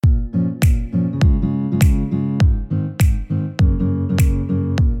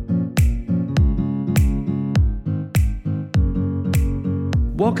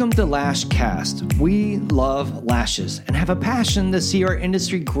Welcome to Lashcast. We love lashes and have a passion to see our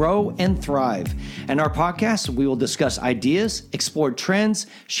industry grow and thrive. In our podcast, we will discuss ideas, explore trends,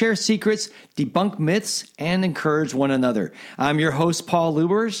 share secrets, debunk myths, and encourage one another. I'm your host, Paul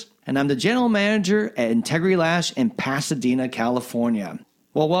Lubers, and I'm the general manager at Integrity Lash in Pasadena, California.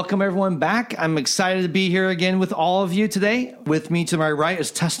 Well, welcome everyone back. I'm excited to be here again with all of you today. With me to my right is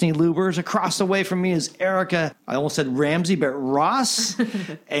Tusney Lubers. Across the way from me is Erica, I almost said Ramsey, but Ross,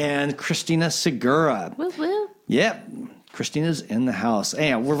 and Christina Segura. Woo woo. Yep, Christina's in the house.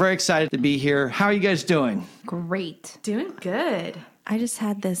 And we're very excited to be here. How are you guys doing? Great. Doing good. I just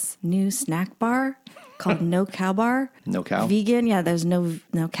had this new snack bar called No Cow Bar. No cow? Vegan. Yeah, there's no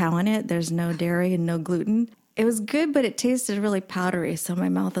cow in it. There's no dairy and no gluten. It was good, but it tasted really powdery, so my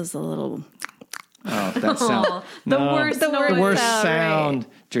mouth is a little... Oh, that sound. The worst sound.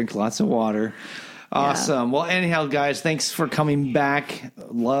 Right. Drink lots of water. Awesome. Yeah. Well, anyhow, guys, thanks for coming back.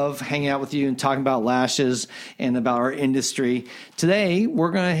 Love hanging out with you and talking about lashes and about our industry. Today,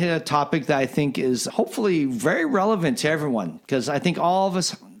 we're going to hit a topic that I think is hopefully very relevant to everyone, because I think all of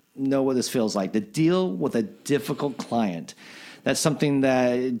us know what this feels like, to deal with a difficult client. That's something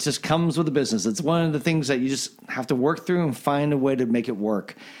that just comes with the business. It's one of the things that you just have to work through and find a way to make it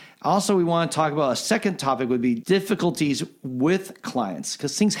work. Also, we want to talk about a second topic would be difficulties with clients,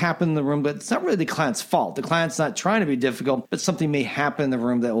 because things happen in the room, but it's not really the client's fault. The client's not trying to be difficult, but something may happen in the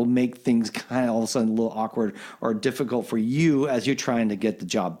room that will make things kind of all of a sudden a little awkward or difficult for you as you're trying to get the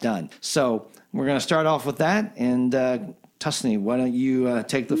job done. So we're going to start off with that. And Tusney, why don't you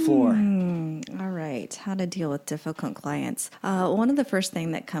take the floor? All right. How to deal with difficult clients. One of the first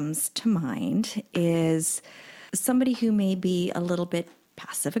thing that comes to mind is somebody who may be a little bit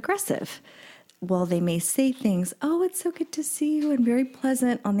passive aggressive. Well, they may say things, oh, it's so good to see you, and very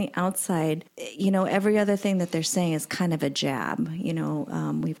pleasant on the outside. You know, every other thing that they're saying is kind of a jab. You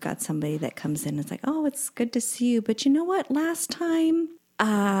know, we've got somebody that comes in and it's like, oh, it's good to see you. But you know what? Last time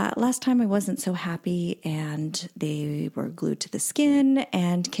I wasn't so happy and they were glued to the skin.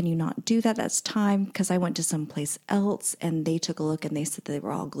 And can you not do that? That's time, because I went to someplace else and they took a look and they said they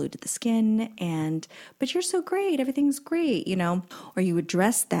were all glued to the skin. But you're so great. Everything's great, you know, or you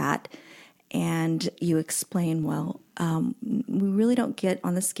address that and you explain, well, we really don't get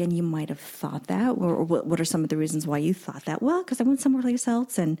on the skin. You might have thought that. Or what are some of the reasons why you thought that? Well, because I went somewhere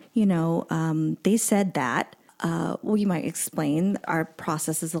else and, you know, they said that. Well, you might explain our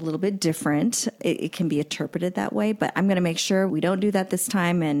process is a little bit different. It can be interpreted that way, but I'm going to make sure we don't do that this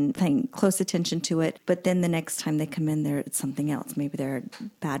time and paying close attention to it. But then the next time they come in, it's something else. Maybe they're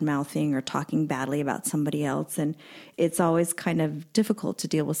bad-mouthing or talking badly about somebody else. And it's always kind of difficult to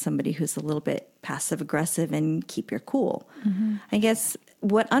deal with somebody who's a little bit passive-aggressive and keep your cool. Mm-hmm. I guess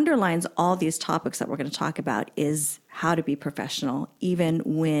what underlines all these topics that we're going to talk about is how to be professional, even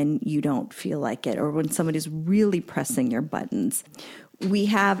when you don't feel like it or when somebody's really pressing your buttons. We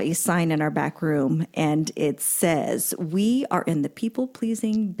have a sign in our back room and it says, we are in the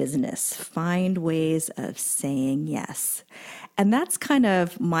people-pleasing business. Find ways of saying yes. And that's kind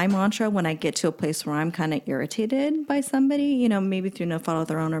of my mantra when I get to a place where I'm kind of irritated by somebody, you know, maybe through no fault of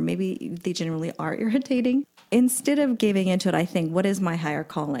their own, or maybe they generally are irritating. Instead of giving into it, I think, what is my higher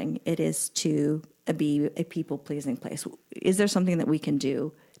calling? It is to be a people-pleasing place. Is there something that we can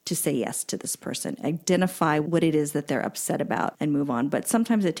do to say yes to this person? Identify what it is that they're upset about and move on. But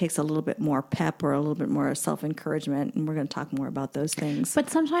sometimes it takes a little bit more pep or a little bit more self-encouragement, and we're going to talk more about those things. But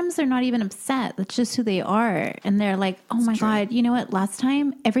sometimes they're not even upset. That's just who they are. And they're like, oh my God, you know what? Last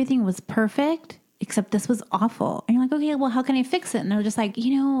time everything was perfect, except this was awful. And you're like, okay, well, how can I fix it? And they're just like,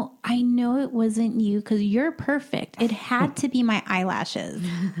 you know, I know it wasn't you because you're perfect. It had to be my eyelashes.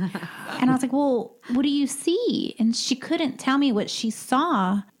 And I was like, well, what do you see? And she couldn't tell me what she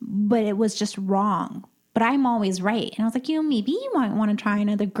saw, but it was just wrong. But I'm always right. And I was like, you know, maybe you might want to try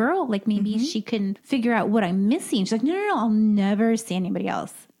another girl. Like maybe she can figure out what I'm missing. She's like, no, I'll never see anybody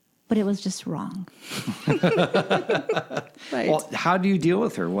else. But it was just wrong. Right. Well, how do you deal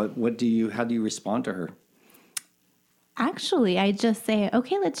with her? How do you respond to her? Actually, I just say,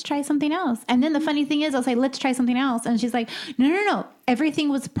 okay, let's try something else. And then the funny thing is, I'll say, let's try something else. And she's like, no. Everything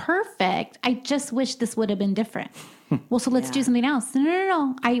was perfect. I just wish this would have been different. Well, so let's do something else.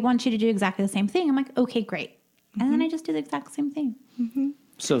 No. I want you to do exactly the same thing. I'm like, okay, great. And then I just do the exact same thing. Mm-hmm.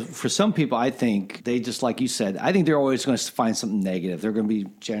 So for some people, I think they just, like you said, I think they're always going to find something negative. They're going to be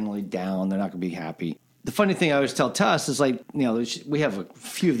generally down. They're not going to be happy. The funny thing I always tell Tuss is, like, you know, we have a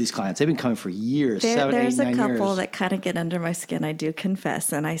few of these clients. They've been coming for years, 7, 8, 9 years. There's a couple that kind of get under my skin, I do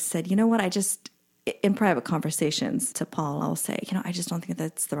confess. And I said, you know what, in private conversations to Paul, I'll say, you know, I just don't think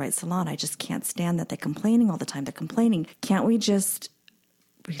that's the right salon. I just can't stand that they're complaining all the time. They're complaining. Can't we just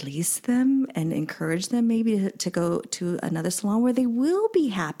release them and encourage them maybe to go to another salon where they will be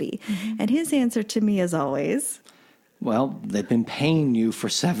happy. And his answer to me is always, well, they've been paying you for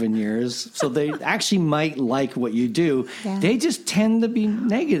 7 years, so they actually might like what you do. Yeah. They just tend to be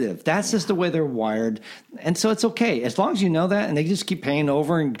negative. That's just the way they're wired. And so it's okay. As long as you know that and they just keep paying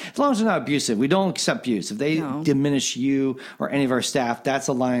over, and as long as they're not abusive, we don't accept abuse. If they diminish you or any of our staff, that's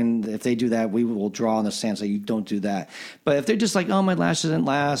a line. If they do that, we will draw on the sand and say, you don't do that. But if they're just like, oh, my lashes didn't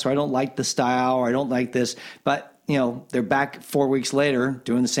last, or I don't like the style, or I don't like this, but they're back 4 weeks later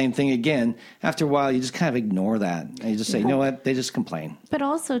doing the same thing again. After a while, you just kind of ignore that. And you just say, you know what? They just complain. But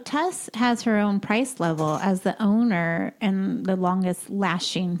also, Tess has her own price level as the owner and the longest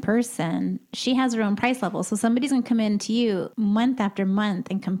lashing person. She has her own price level. So somebody's going to come in to you month after month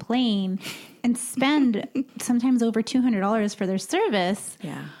and complain and spend sometimes over $200 for their service.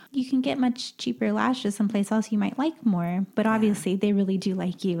 yeah. You can get much cheaper lashes someplace else you might like more. But obviously, they really do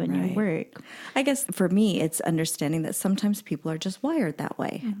like you and your work. I guess for me, it's understanding that sometimes people are just wired that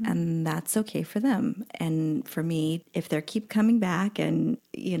way, and that's okay for them. And for me, if they keep coming back and,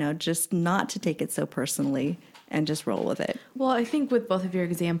 just not to take it so personally and just roll with it. Well, I think with both of your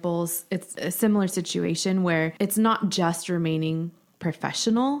examples, it's a similar situation where it's not just remaining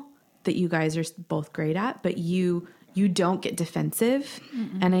professional that you guys are both great at, but you don't get defensive.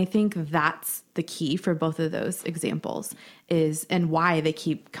 And I think that's the key for both of those examples and why they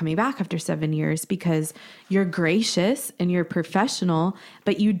keep coming back after 7 years, because you're gracious and you're professional,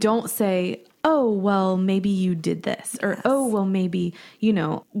 but you don't say, oh, well, maybe you did this, or, oh, well, maybe,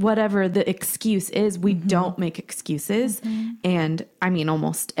 whatever the excuse is, we don't make excuses. And I mean,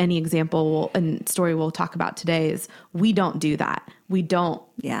 almost any example and story we'll talk about today is we don't do that. We don't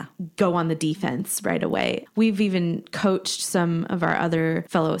go on the defense right away. We've even coached some of our other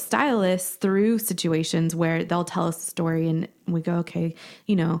fellow stylists through situations where they'll tell us a story and we go, okay,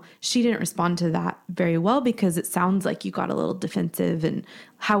 she didn't respond to that very well because it sounds like you got a little defensive, and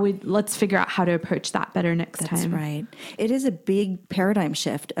let's figure out how to approach that better next time. That's right. It is a big paradigm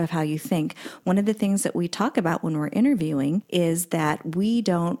shift of how you think. One of the things that we talk about when we're interviewing is that we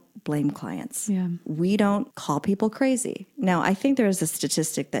don't blame clients. Yeah. We don't call people crazy. Now, I think there is a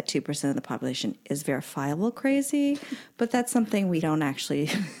statistic that 2% of the population is verifiable crazy, but that's something we don't actually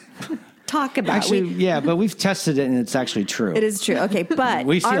talk about. Actually, but we've tested it and it's actually true. It is true. Okay, but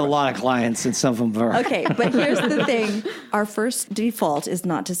we see a lot of clients and some of them are. Okay, but here's the thing. Our first default is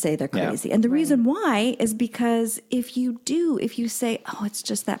not to say they're crazy. Yeah. And the reason why is because if you say, oh, it's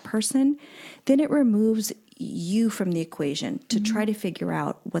just that person, then it removes you from the equation to try to figure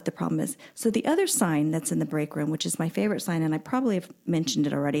out what the problem is. So the other sign that's in the break room, which is my favorite sign, and I probably have mentioned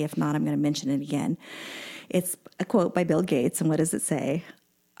it already. If not, I'm going to mention it again. It's a quote by Bill Gates. And what does it say?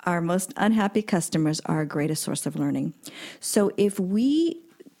 Our most unhappy customers are our greatest source of learning. So if we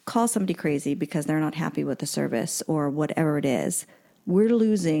call somebody crazy because they're not happy with the service or whatever it is, we're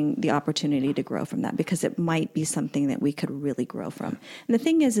losing the opportunity to grow from that, because it might be something that we could really grow from. And the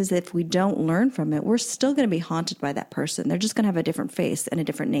thing is if we don't learn from it, we're still going to be haunted by that person. They're just going to have a different face and a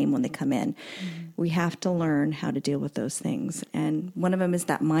different name when they come in. We have to learn how to deal with those things. And one of them is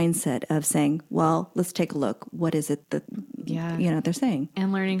that mindset of saying, well, let's take a look. What is it that they're saying?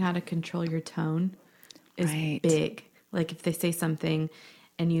 And learning how to control your tone is big. Like if they say something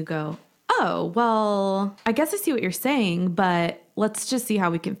and you go, oh, well, I guess I see what you're saying, but let's just see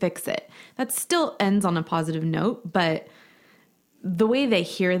how we can fix it. That still ends on a positive note, but the way they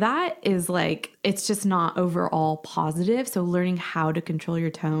hear that is like, it's just not overall positive. So learning how to control your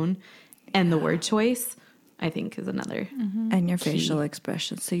tone and the word choice, I think, is another. And your facial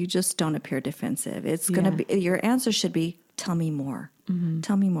expression. So you just don't appear defensive. It's going to be, your answer should be, tell me more.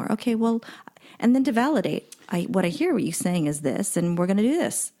 Tell me more. Okay, well, and then to validate, what I hear what you're saying is this, and we're going to do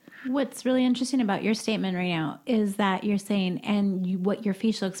this. What's really interesting about your statement right now is that you're saying what your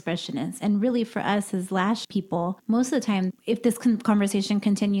facial expression is. And really for us as lash people, most of the time, if this conversation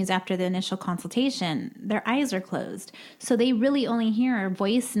continues after the initial consultation, their eyes are closed. So they really only hear our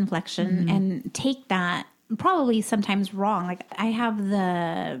voice inflection and take that probably sometimes wrong. Like I have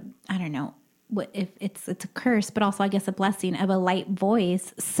I don't know, what if it's a curse, but also I guess a blessing of a light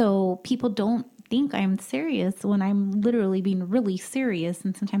voice. So people don't think I'm serious when I'm literally being really serious,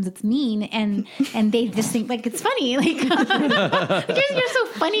 and sometimes it's mean, and they just think like it's funny. Like you're so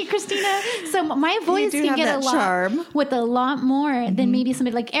funny, Christina. So my voice can get a lot charm with a lot more than maybe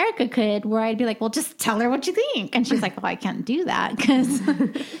somebody like Erica could, where I'd be like, well, just tell her what you think, and she's like, oh, I can't do that because.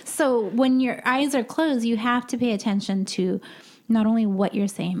 So when your eyes are closed, you have to pay attention to not only what you're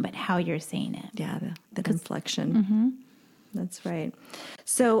saying but how you're saying it. Yeah, the inflection. That's right.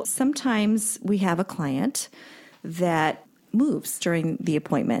 So sometimes we have a client that moves during the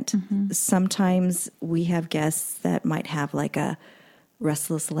appointment. Sometimes we have guests that might have like a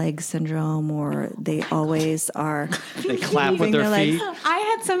restless leg syndrome, or they always are. They clap with moving their legs. feet. I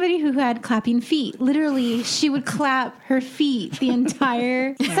had somebody who had clapping feet. Literally, she would clap her feet the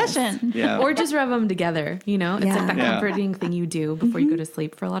entire session. Yeah. Or just rub them together, It's like that Yeah. comforting thing you do before you go to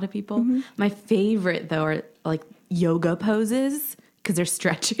sleep for a lot of people. My favorite, though, are like yoga poses because they're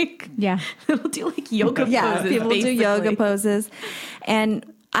stretching. Yeah. They'll do like yoga poses. People basically. do yoga poses. And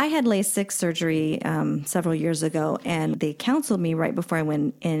I had LASIK surgery several years ago, and they counseled me right before I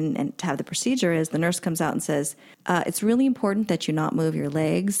went in and to have the procedure. Is the nurse comes out and says, it's really important that you not move your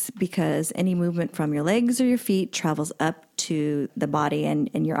legs, because any movement from your legs or your feet travels up to the body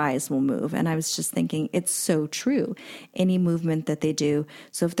and your eyes will move. And I was just thinking, it's so true. Any movement that they do.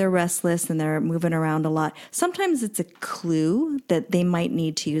 So if they're restless and they're moving around a lot, sometimes it's a clue that they might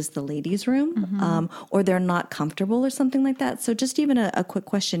need to use the ladies' room, or they're not comfortable or something like that. So just even a quick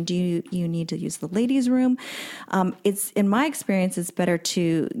question, do you need to use the ladies' room? It's, in my experience, it's better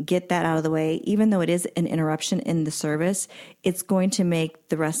to get that out of the way. Even though it is an interruption in the service, it's going to make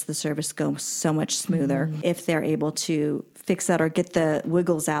the rest of the service go so much smoother if they're able to fix that or get the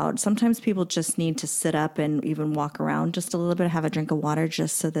wiggles out. Sometimes people just need to sit up and even walk around just a little bit, have a drink of water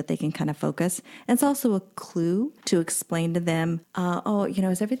just so that they can kind of focus. And it's also a clue to explain to them,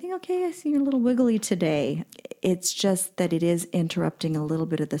 is everything okay? I see you're a little wiggly today. It's just that it is interrupting a little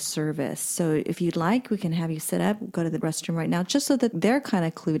bit of the service. So if you'd like, we can have you sit up, go to the restroom right now, just so that they're kind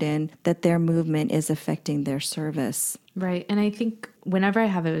of clued in that their movement is affecting their service. Right. And I think whenever I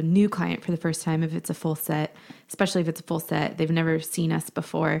have a new client for the first time, if it's a full set, especially if it's a full set, they've never seen us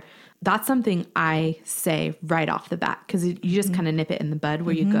before, that's something I say right off the bat, because you just kind of nip it in the bud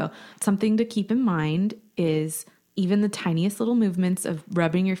where you go, something to keep in mind is even the tiniest little movements of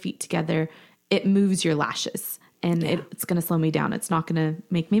rubbing your feet together, it moves your lashes. And it's going to slow me down. It's not going to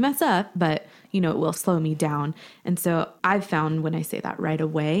make me mess up, but, it will slow me down. And so I've found when I say that right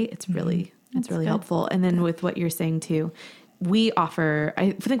away, it's really helpful. And then with what you're saying too, we offer,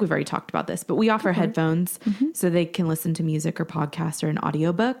 I think we've already talked about this, but we offer headphones so they can listen to music or podcasts or an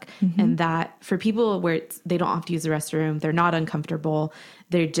audiobook. And that for people where they don't have to use the restroom, they're not uncomfortable,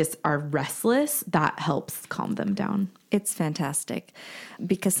 they just are restless, that helps calm them down. It's fantastic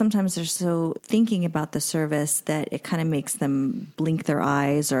because sometimes they're so thinking about the service that it kind of makes them blink their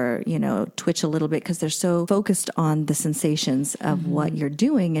eyes or, twitch a little bit because they're so focused on the sensations of what you're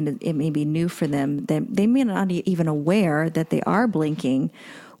doing. And it may be new for them. They may not be even aware that they are blinking.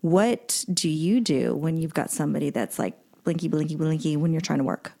 What do you do when you've got somebody that's like blinky, blinky, blinky when you're trying to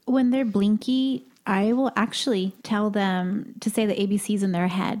work? When they're blinky, I will actually tell them to say the ABCs in their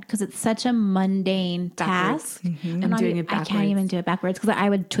head because it's such a mundane task. I'm doing it backwards. I can't even do it backwards because I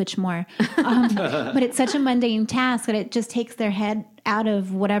would twitch more. But it's such a mundane task that it just takes their head out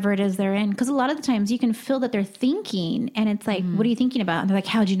of whatever it is they're in. Because a lot of the times you can feel that they're thinking and it's like, what are you thinking about? And they're like,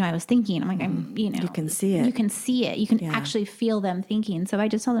 how'd you know I was thinking? I'm like, you can see it. You can see it. You can actually feel them thinking. So I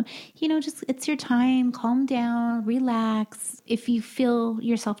just tell them, just it's your time, calm down, relax. If you feel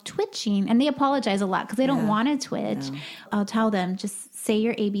yourself twitching, and they apologize a lot because they don't want to twitch, I'll tell them, just say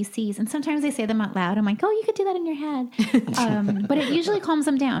your ABCs. And sometimes they say them out loud. I'm like, you could do that in your head. But it usually calms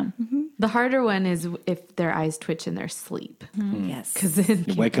them down. The harder one is if their eyes twitch in their sleep. Yes. Because then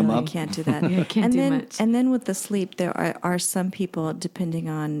Wake them up. Can't do that. can't do much. And then with the sleep, there are some people, depending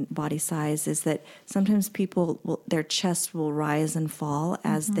on body size, is that sometimes people their chest will rise and fall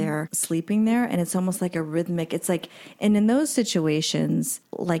as they're sleeping there. And it's almost like a rhythmic, it's like, and in those situations,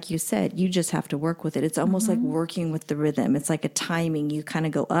 like you said, you just have to work with it. It's almost like working with the rhythm. It's like a timing. You kind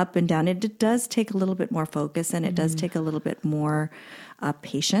of go up and down. It does take a little bit more focus and it does take a little bit more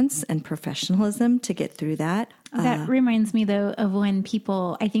patience and professionalism to get through that. That reminds me, though, of when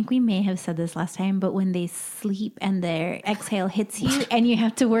people, I think we may have said this last time, but when they sleep and their exhale hits you and you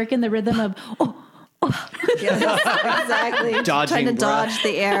have to work in the rhythm of, Yes, exactly. Dodging Trying to breath. dodge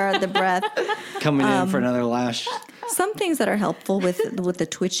the air, the breath. Coming in for another lash. Some things that are helpful with the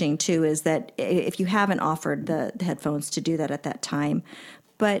twitching too is that if you haven't offered the headphones to do that at that time,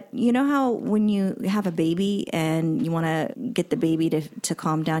 but you know how when you have a baby and you want to get the baby to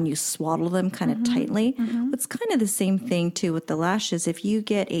calm down, you swaddle them kind of tightly. It's kind of the same thing too with the lashes. If you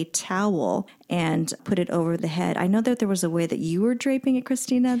get a towel and put it over the head, I know that there was a way that you were draping it,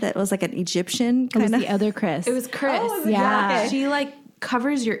 Christina, that was like an Egyptian it was kind of. the other Chris. It was Chris. Yeah. She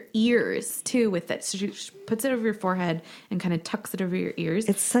covers your ears too with it. So she puts it over your forehead and kind of tucks it over your ears.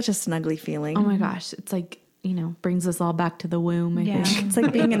 It's such a snuggly feeling. Oh my gosh. It's like, brings us all back to the womb. I think. It's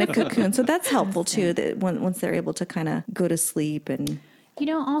like being in a cocoon. So that's helpful too, that once they're able to kind of go to sleep and.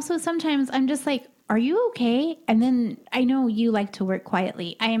 Also sometimes I'm just like, are you okay? And then I know you like to work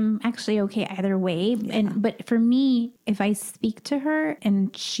quietly. I am actually okay either way. But for me, if I speak to her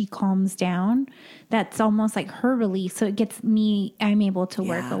and she calms down, that's almost like her release. So it gets me, I'm able to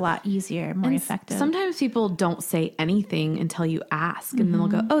work a lot easier, more effective. Sometimes people don't say anything until you ask, and then they'll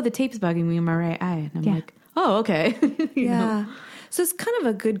go, "Oh, the tape's bugging me in my right eye," and I'm like, "Oh, okay." You know? So it's kind of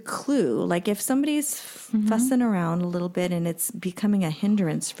a good clue. Like if somebody's fussing around a little bit and it's becoming a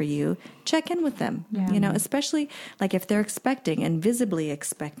hindrance for you, check in with them. You know, especially like if they're expecting and visibly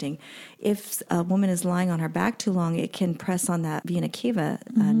expecting. If a woman is lying on her back too long, it can press on that vena cava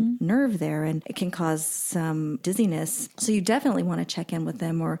nerve there, and it can cause some dizziness. So you definitely want to check in with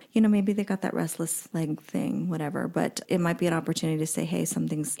them, or, you know, maybe they got that restless leg thing, whatever. But it might be an opportunity to say, hey,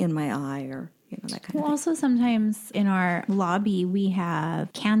 something's in my eye, or, you know, that kind of thing. Also, sometimes in our lobby, we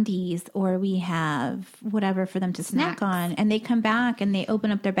have candies or we have whatever for them to snack on. And they come back and they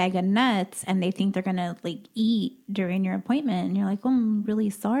open up their bag of nuts and they think they're going to like eat during your appointment. And you're like, well, I'm really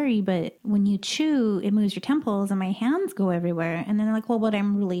sorry, but when you chew, it moves your temples and my hands go everywhere. And then they're like, well, but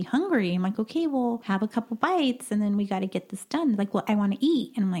I'm really hungry. I'm like, okay, well, have a couple bites and then we got to get this done. Like, well, I want to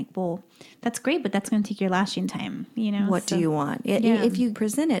eat. And I'm like, well, that's great, but that's going to take your lashing time, you know? What do you want? If you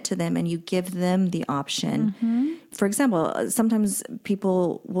present it to them and you give them the option, for example, sometimes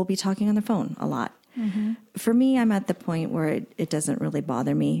people will be talking on their phone a lot. For me, I'm at the point where it doesn't really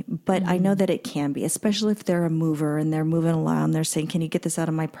bother me, but I know that it can be, especially if they're a mover and they're moving around. They're saying, can you get this out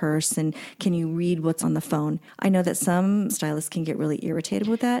of my purse? And can you read what's on the phone? I know that some stylists can get really irritated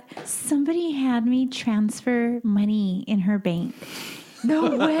with that. Somebody had me transfer money in her bank.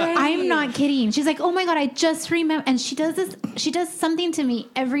 No way. I'm not kidding. She's like, oh my God, I just remember. And she does this, she does something to me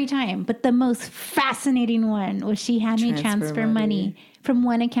every time. But the most fascinating one was she had me transfer money from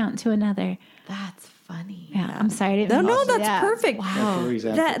one account to another. That's funny. Yeah, I'm sorry. No, that's perfect. Wow.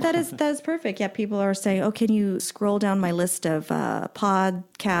 That is perfect. Yeah, people are saying, oh, can you scroll down my list of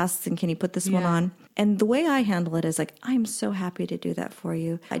podcasts and can you put this one on? And the way I handle it is like, I'm so happy to do that for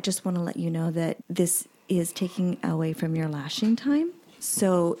you. I just want to let you know that this is taking away from your lashing time.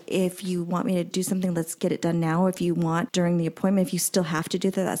 So if you want me to do something, let's get it done now. If you want during the appointment, if you still have to do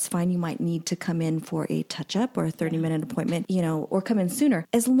that, that's fine. You might need to come in for a touch-up or a 30-minute appointment, you know, or come in sooner.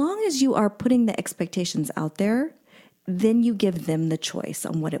 As long as you are putting the expectations out there, then you give them the choice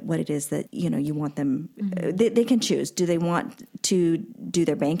on what it is that, you know, you want them. They can choose. Do they want to do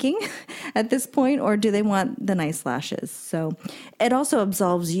their banking at this point, or do they want the nice lashes? So it also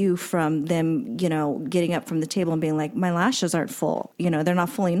absolves you from them, you know, getting up from the table and being like, my lashes aren't full. You know, they're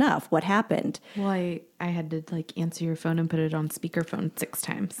not full enough. What happened? Well, I had to like answer your phone and put it on speakerphone 6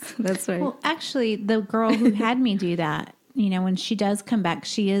 times. That's right. Well, actually, the girl who had me do that, you know, when she does come back,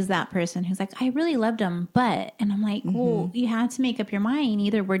 she is that person who's like, I really loved them, but, and I'm like, well, you have to make up your mind.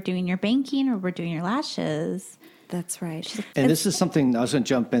 Either we're doing your banking or we're doing your lashes. That's right. And this is something I was going to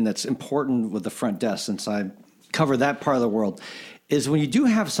jump in that's important with the front desk, since I cover that part of the world, is when you do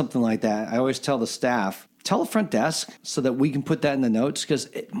have something like that, I always tell the staff, tell the front desk so that we can put that in the notes, because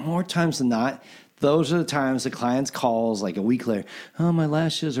more times than not, those are the times the client's calls like a week later, oh, my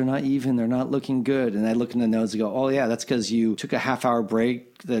lashes are not even, they're not looking good. And I look in the notes and go, oh yeah, that's because you took a half-hour break,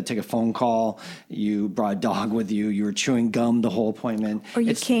 take a phone call, you brought a dog with you, you were chewing gum the whole appointment. Or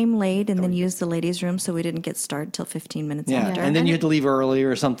you came late and then used the ladies' room, so we didn't get started till 15 minutes after. And then you had to leave early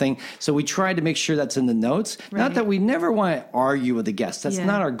or something. So we tried to make sure that's in the notes. Right. Not that we never want to argue with the guests. That's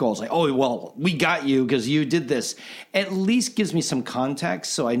not our goal. It's like, oh, well, we got you because you did this. At least gives me some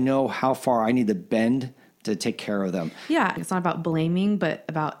context so I know how far I need to bend to take care of them. Yeah. It's not about blaming, but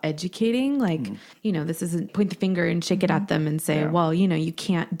about educating. Like, you know, this isn't point the finger and shake it at them and say, well, you know, you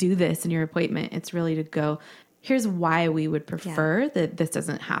can't do this in your appointment. It's really to go, here's why we would prefer that this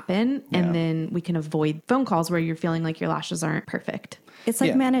doesn't happen. And then we can avoid phone calls where you're feeling like your lashes aren't perfect. It's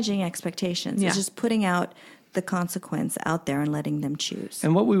like managing expectations. It's just putting out the consequence out there and letting them choose.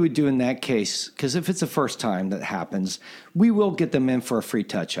 And what we would do in that case, because if it's the first time that happens, we will get them in for a free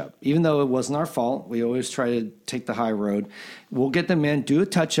touch-up. Even though it wasn't our fault, we always try to take the high road. We'll get them in, do a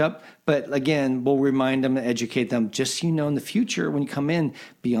touch-up, but again, we'll remind them and educate them, just so you know in the future when you come in,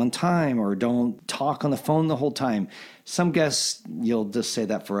 be on time or don't talk on the phone the whole time. Some guests, you'll just say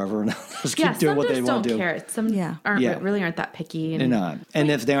that forever and just keep doing what they want to do. Some just don't care. Some really aren't that picky. They're not.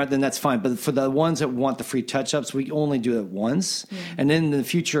 And if they aren't, then that's fine. But for the ones that want the free touch-ups, we only do it once. And then in the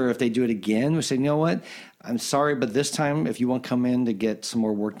future, if they do it again, we say, you know what? I'm sorry, but this time, if you want to come in to get some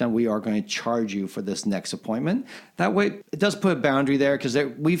more work done, we are going to charge you for this next appointment. That way, it does put a boundary there because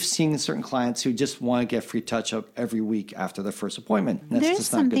we've seen certain clients who just want to get free touch-up every week after their first appointment. That's There's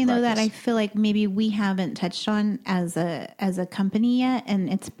just not good something though that I practice. feel like maybe we haven't touched on as a company yet, and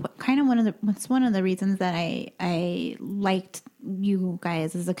it's kind of one of the reasons that I liked you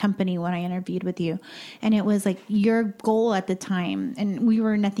guys as a company when I interviewed with you. And it was like your goal at the time, and we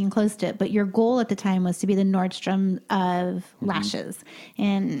were nothing close to it, but your goal at the time was to be the Nordstrom of lashes.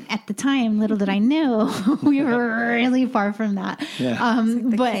 And at the time, little did I know, we were really far from that. Yeah.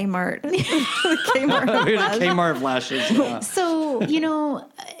 The But Kmart. The Kmart. We're the Kmart of lashes. Yeah. so,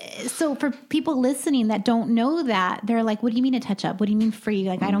 so for people listening that don't know that, they're like, what do you mean a touch up? What do you mean free?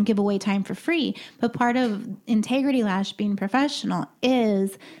 Like, I don't give away time for free. But part of Integrity Lash being professional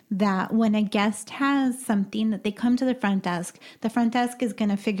is that when a guest has something that they come to the front desk is going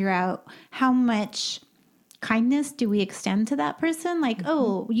to figure out how much kindness do we extend to that person? Like,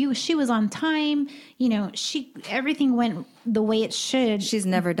 she was on time. Everything went the way it should. She's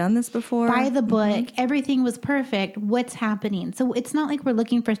never done this before. By the book, everything was perfect. What's happening? So it's not like we're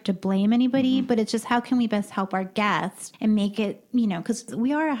looking to blame anybody, but it's just how can we best help our guests and make it, because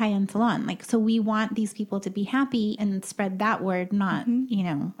we are a high-end salon. Like, so we want these people to be happy and spread that word, not,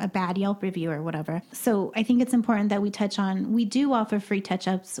 a bad Yelp review or whatever. So I think it's important that we touch on, we do offer free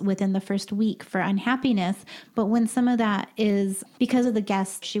touch-ups within the first week for unhappiness, but when some of that is because of the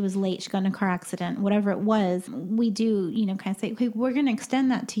guest, she was late, she got in a car accident, whatever it was, we do, kind of say, okay, we're going to extend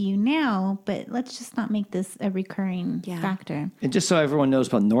that to you now, but let's just not make this a recurring factor. And just so everyone knows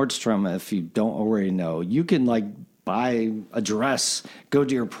about Nordstrom, if you don't already know, you can buy a dress, go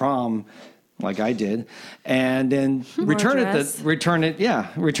to your prom like I did, and then return it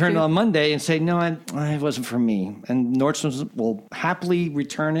on Monday and say, no, it wasn't for me. And Nordstrom will happily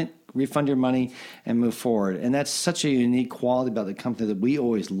return it, refund your money, and move forward. And that's such a unique quality about the company that we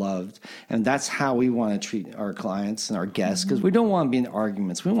always loved. And that's how we want to treat our clients and our guests, because we don't want to be in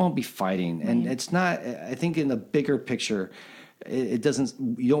arguments. We don't want to be fighting. Right. And it's not, I think in the bigger picture, you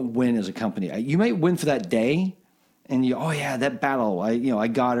don't win as a company. You might win for that day. And that battle, I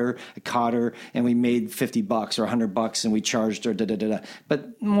got her, I caught her, and we made $50 or $100 and we charged her,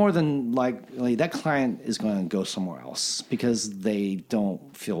 But more than likely, that client is going to go somewhere else because they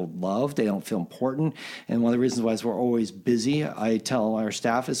don't feel loved, they don't feel important. And one of the reasons why we're always busy, I tell our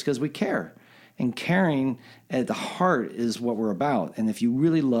staff, is because we care. And caring at the heart is what we're about. And if you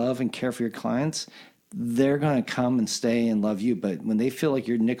really love and care for your clients, they're going to come and stay and love you. But when they feel like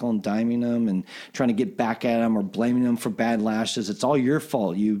you're nickel and diming them and trying to get back at them or blaming them for bad lashes, it's all your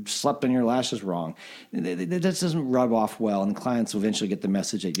fault. You slept on your lashes wrong. That doesn't rub off well, and clients will eventually get the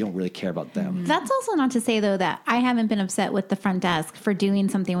message that you don't really care about them. That's also not to say, though, that I haven't been upset with the front desk for doing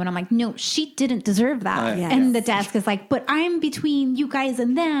something when I'm like, no, she didn't deserve that. Yes. And the desk is like, but I'm between you guys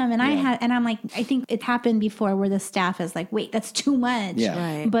and them. And I'm like, I think it happened before where the staff is like, wait, that's too much. Yeah.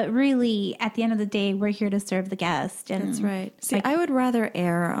 Right. But really, at the end of the day, we're here to serve the guest. And That's right. See, I would rather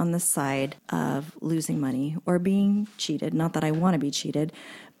err on the side of losing money or being cheated. Not that I want to be cheated,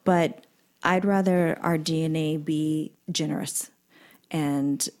 but I'd rather our DNA be generous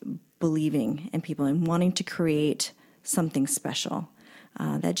and believing in people and wanting to create something special.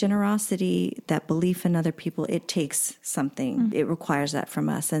 That generosity, that belief in other people, it takes something. Mm-hmm. It requires that from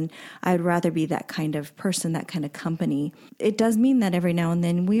us. And I'd rather be that kind of person, that kind of company. It does mean that every now and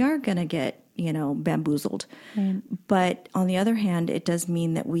then we are going to get, bamboozled. Right. But on the other hand, it does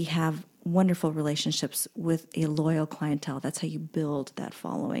mean that we have wonderful relationships with a loyal clientele. That's how you build that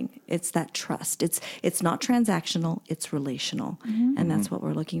following. It's that trust. It's not transactional, it's relational. Mm-hmm. And that's what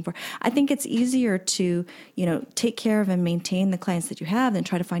we're looking for. I think it's easier to, take care of and maintain the clients that you have than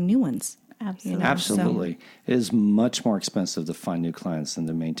try to find new ones. Absolutely. Absolutely. It is much more expensive to find new clients than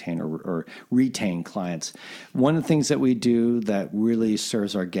to maintain or retain clients. One of the things that we do that really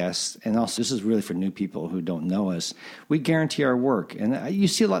serves our guests, and also this is really for new people who don't know us, we guarantee our work. And you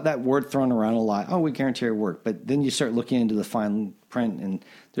see that word thrown around a lot. Oh, we guarantee our work. But then you start looking into the fine print and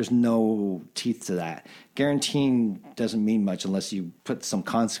there's no teeth to that. Guaranteeing doesn't mean much unless you put some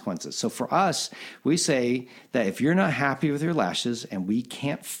consequences. So for us, we say that if you're not happy with your lashes and we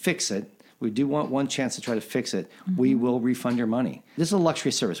can't fix it, we do want one chance to try to fix it. Mm-hmm. We will refund your money. This is a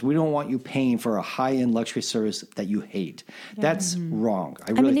luxury service. We don't want you paying for a high-end luxury service that you hate. Yeah. That's wrong.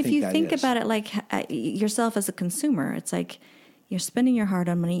 I really if you think about it like yourself as a consumer, it's like you're spending your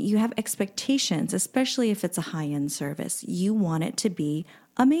hard-earned money. You have expectations, especially if it's a high-end service. You want it to be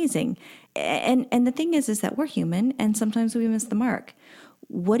amazing. And the thing is that we're human, and sometimes we miss the mark.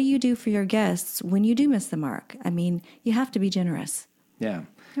 What do you do for your guests when you do miss the mark? I mean, you have to be generous. Yeah.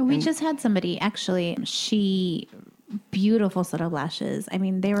 We just had somebody, actually, beautiful set of lashes. I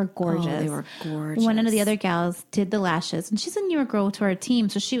mean, they were gorgeous. Oh, they were gorgeous. One of the other gals did the lashes, and she's a newer girl to our team,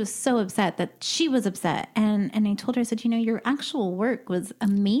 so she was so upset that she was upset. And I told her, I said, your actual work was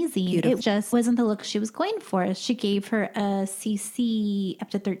amazing. Beautiful. It just wasn't the look she was going for. She gave her a CC up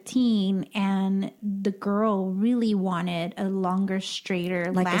to 13, and the girl really wanted a longer,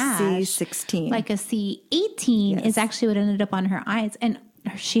 straighter Like lash. a C16. Like a C18 Yes. is actually what ended up on her eyes. And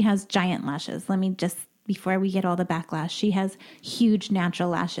she has giant lashes. Let me just, before we get all the backlash, she has huge natural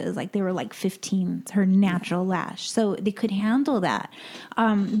lashes. Like they were like 15, her natural lash. So they could handle that.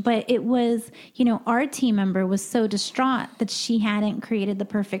 But it was, our team member was so distraught that she hadn't created the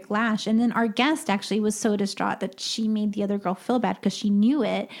perfect lash. And then our guest actually was so distraught that she made the other girl feel bad because she knew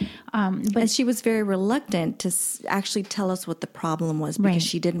it. But And she was very reluctant to actually tell us what the problem was because Right.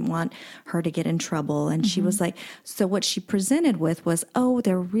 she didn't want her to get in trouble. And she was like, so what she presented with was, oh,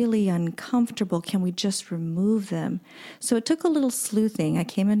 they're really uncomfortable. Can we just remove them? So it took a little sleuthing. I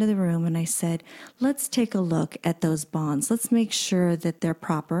came into the room and I said, let's take a look at those bonds. Let's make sure that they're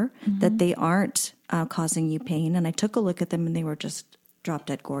proper, that they aren't causing you pain. And I took a look at them and they were just drop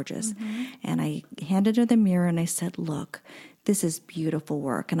dead gorgeous. And I handed her the mirror and I said, look, this is beautiful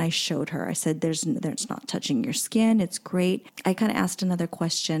work. And I showed her, I said, there's not touching your skin. It's great. I kind of asked another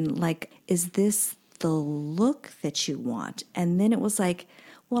question, like, is this the look that you want? And then it was like,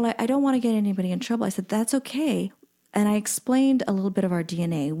 well, I don't want to get anybody in trouble. I said, that's okay. And I explained a little bit of our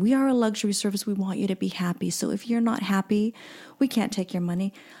DNA. We are a luxury service. We want you to be happy. So if you're not happy, we can't take your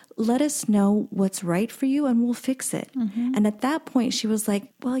money. Let us know what's right for you and we'll fix it. And at that point, she was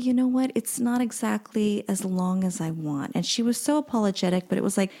like, well, you know what? It's not exactly as long as I want. And she was so apologetic, but it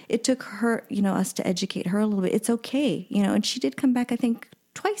was like, it took her, us to educate her a little bit. It's okay. And she did come back, I think,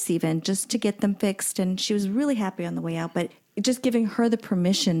 twice even, just to get them fixed. And she was really happy on the way out. But just giving her the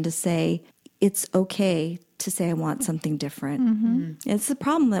permission to say, it's okay to say, I want something different. It's a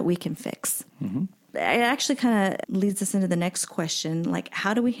problem that we can fix. It actually kind of leads us into the next question, like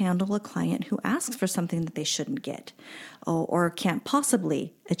how do we handle a client who asks for something that they shouldn't get or can't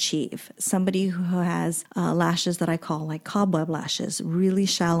possibly achieve? Somebody who has lashes that I call like cobweb lashes, really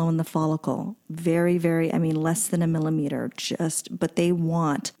shallow in the follicle, very, very, less than a millimeter, but they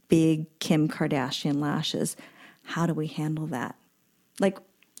want big Kim Kardashian lashes. How do we handle that? Like,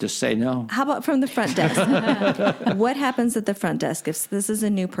 Just say no. how about from the front desk? What happens at the front desk if this is a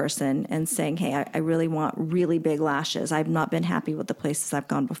new person and saying, hey, I really want really big lashes. I've not been happy with the places I've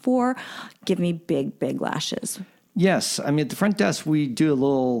gone before. Give me big, big lashes. Yes. At the front desk, we do a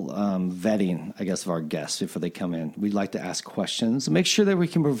little vetting, I guess, of our guests before they come in. We like to ask questions, make sure that we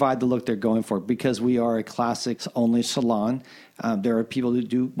can provide the look they're going for because we are a classics-only salon. There are people who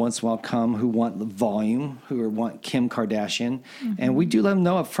do once in a while come who want the volume, who want Kim Kardashian. And we do let them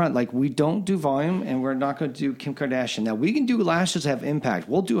know up front, like, we don't do volume and we're not going to do Kim Kardashian. Now, we can do lashes that have impact.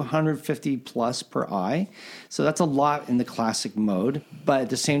 We'll do 150 plus per eye. So that's a lot in the classic mode. But at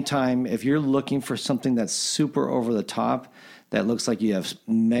the same time, if you're looking for something that's super over the top, that looks like you have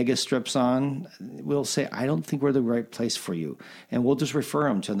mega strips on, we'll say, I don't think we're the right place for you. And we'll just refer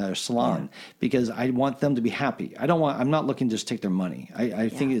them to another salon because I want them to be happy. I'm not looking to just take their money. I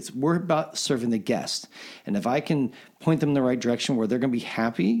think we're about serving the guest. And if I can point them in the right direction where they're going to be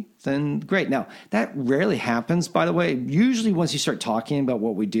happy, then great. Now, that rarely happens, by the way. Usually once you start talking about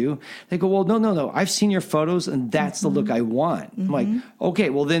what we do, they go, well, no. I've seen your photos and that's the look I want. I'm like, okay,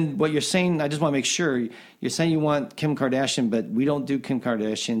 well then what you're saying, I just want to make sure you're saying you want Kim Kardashian, but we don't do Kim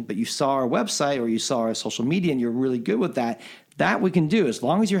Kardashian, but you saw our website or you saw our social media and you're really good with that. That we can do. As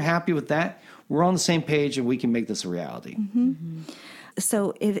long as you're happy with that, we're on the same page and we can make this a reality.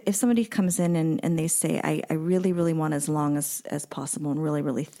 So if somebody comes in and they say, I really, really want as long as possible and really,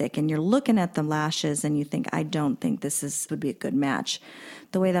 really thick, and you're looking at the lashes and you think, I don't think this would be a good match,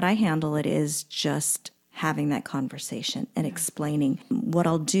 the way that I handle it is just having that conversation and explaining. What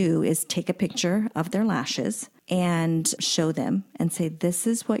I'll do is take a picture of their lashes and show them and say, this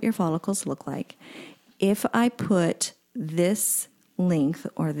is what your follicles look like. If I put this length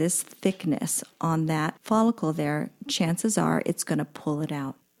or this thickness on that follicle there, chances are it's going to pull it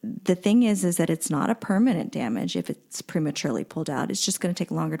out. The thing is that it's not a permanent damage if it's prematurely pulled out. It's just going to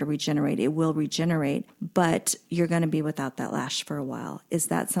take longer to regenerate. It will regenerate, but you're going to be without that lash for a while. Is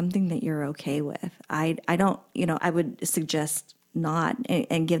that something that you're okay with? I don't, I would suggest not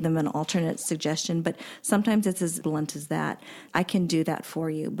and give them an alternate suggestion, but sometimes it's as blunt as that. I can do that for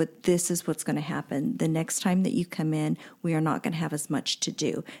you, but this is what's going to happen. The next time that you come in, we are not going to have as much to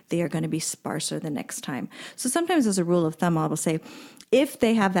do. They are going to be sparser the next time. So sometimes as a rule of thumb, I will say, if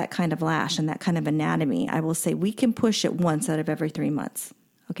they have that kind of lash and that kind of anatomy, I will say we can push it once out of every 3 months.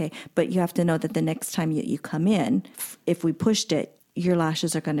 Okay. But you have to know that the next time you come in, if we pushed it, your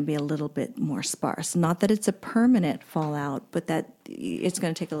lashes are going to be a little bit more sparse. Not that it's a permanent fallout, but that it's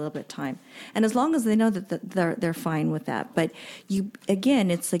going to take a little bit of time. And as long as they know that they're fine with that. But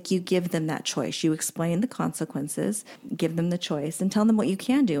it's like you give them that choice. You explain the consequences, give them the choice, and tell them what you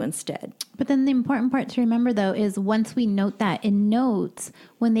can do instead. But then the important part to remember, though, is once we note that in notes,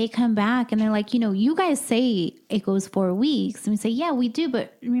 when they come back and they're like, you guys say it goes 4 weeks. And we say, yeah, we do.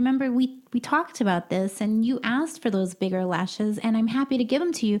 But remember, we talked about this and you asked for those bigger lashes and I'm happy to give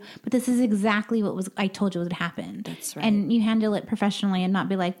them to you. But this is exactly what I told you would happen. That's right. And you handle it professionally and not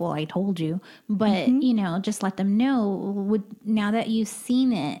be like, well, I told you. But, just let them know, now that you've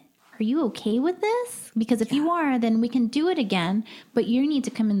seen it, are you okay with this? Because if you are, then we can do it again, but you need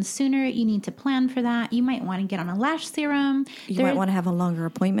to come in sooner. You need to plan for that. You might want to get on a lash serum. You might want to have a longer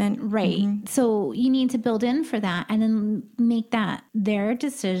appointment. Right. Mm-hmm. So you need to build in for that and then make that their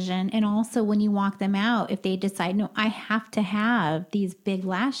decision. And also when you walk them out, if they decide, no, I have to have these big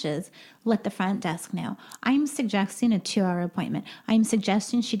lashes, let the front desk know. I'm suggesting a 2-hour appointment. I'm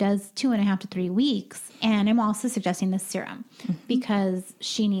suggesting she does 2.5 to 3 weeks. And I'm also suggesting the serum because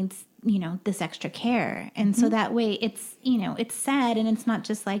she needs this extra care. And so that way it's, it's said and it's not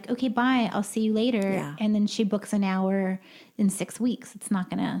just like, okay, bye, I'll see you later. Yeah. And then she books an hour in 6 weeks. It's not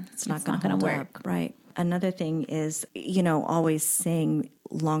gonna work. Up, right. Another thing is, always saying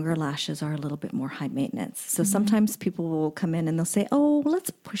longer lashes are a little bit more high maintenance. So sometimes people will come in and they'll say, oh, well, let's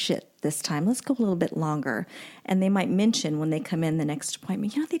push it this time. Let's go a little bit longer. And they might mention when they come in the next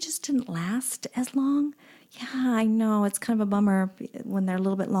appointment, they just didn't last as long. Yeah, I know. It's kind of a bummer when they're a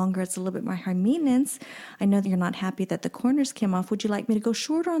little bit longer. It's a little bit more high maintenance. I know that you're not happy that the corners came off. Would you like me to go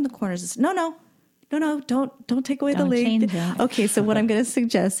shorter on the corners? No, don't take away the length. Change it. Okay, so what I'm going to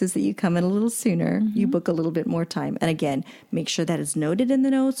suggest is that you come in a little sooner. You book a little bit more time. And again, make sure that is noted in the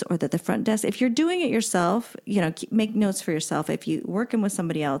notes or that the front desk, if you're doing it yourself, make notes for yourself. If you're working with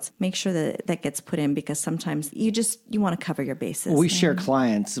somebody else, make sure that that gets put in because sometimes you want to cover your bases. We share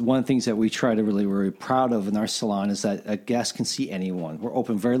clients. One of the things that we try to really, we're proud of in our salon is that a guest can see anyone. We're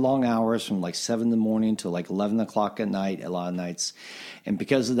open very long hours from like 7 in the morning to like 11 o'clock at night, a lot of nights. And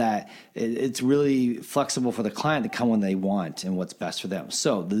because of that, it's really flexible for the client to come when they want and what's best for them.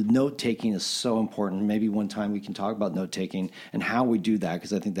 So the note taking is so important. Maybe one time we can talk about note taking and how we do that,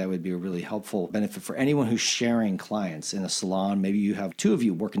 because I think that would be a really helpful benefit for anyone who's sharing clients in a salon. Maybe you have 2 of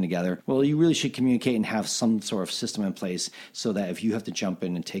you working together. Well, you really should communicate and have some sort of system in place so that if you have to jump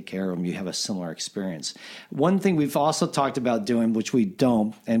in and take care of them, you have a similar experience. One thing we've also talked about doing, which we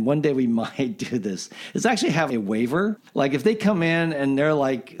don't, and one day we might do this, is actually have a waiver. Like if they come in and they're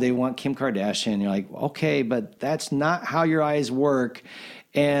like, they want Kim Kardashian, you're like, okay, but that's not how your eyes work.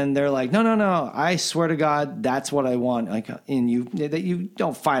 And they're like, no, I swear to God, that's what I want. Like, and you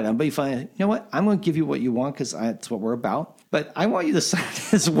don't fight them, but you find, you know what? I'm going to give you what you want because that's what we're about. But I want you to sign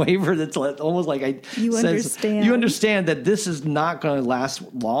this waiver that's almost like you understand that this is not going to last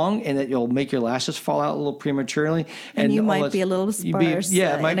long and that you'll make your lashes fall out a little prematurely. And you might be a little sparse.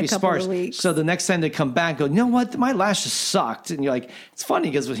 It might be sparse. Weeks. So the next time they come back, go, you know what? My lashes sucked. And you're like, it's funny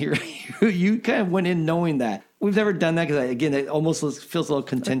because you kind of went in knowing that. We've never done that because, again, it almost feels a little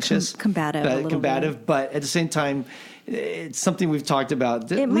contentious. Combative. But at the same time, it's something we've talked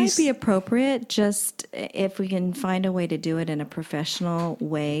about. It might be appropriate just if we can find a way to do it in a professional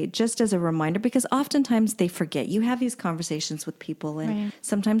way, just as a reminder, because oftentimes they forget. You have these conversations with people, and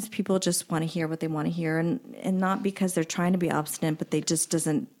sometimes people just want to hear what they want to hear, and not because they're trying to be obstinate, but they just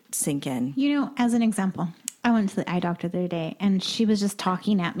doesn't sink in. As an example, I went to the eye doctor the other day and she was just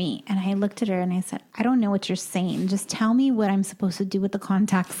talking at me and I looked at her and I said, I don't know what you're saying. Just tell me what I'm supposed to do with the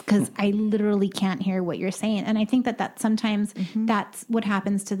contacts because I literally can't hear what you're saying. And I think that sometimes that's what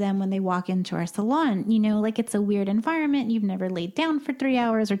happens to them when they walk into our salon. Like it's a weird environment. You've never laid down for 3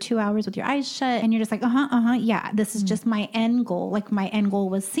 hours or 2 hours with your eyes shut and you're just like, yeah, this is just my end goal. Like my end goal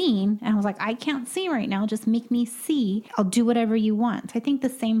was seeing. And I was like, I can't see right now. Just make me see. I'll do whatever you want. I think the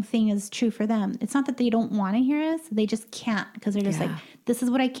same thing is true for them. It's not that they don't want to hear us. They just can't because they're just like, this is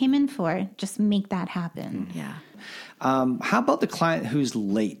what I came in for. Just make that happen. Yeah. How about the client who's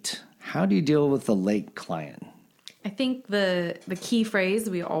late? How do you deal with the late client? I think the key phrase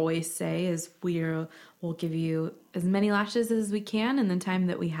we always say is we'll give you as many lashes as we can in the time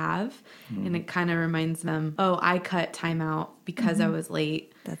that we have. And it kind of reminds them, I cut time out because I was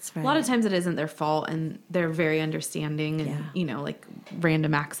late. That's right. A lot of times it isn't their fault and they're very understanding and, like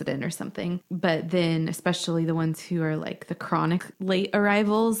random accident or something. But then especially the ones who are like the chronic late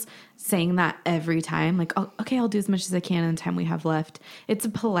arrivals, saying that every time, like, oh, okay, I'll do as much as I can in the time we have left. It's a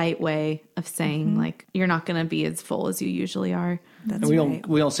polite way of saying like, you're not going to be as full as you usually are. That's and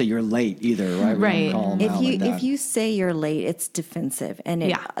we don't say you're late either, right? We Right. don't call them out like that. If you say you're late, it's defensive, and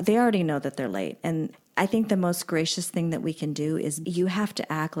they already know that they're late. And I think the most gracious thing that we can do is you have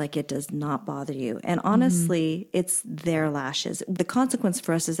to act like it does not bother you. And honestly, it's their lashes. The consequence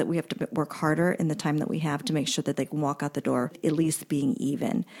for us is that we have to work harder in the time that we have to make sure that they can walk out the door at least being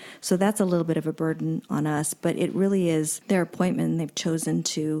even. So that's a little bit of a burden on us, but it really is their appointment, and they've chosen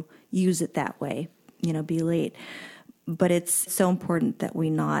to use it that way, be late. But it's so important that we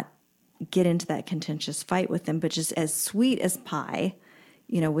not get into that contentious fight with them, but just as sweet as pie,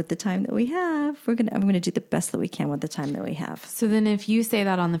 with the time that we have, I'm going to do the best that we can with the time that we have. So then if you say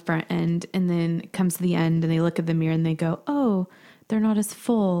that on the front end and then it comes to the end and they look at the mirror and they go, oh, they're not as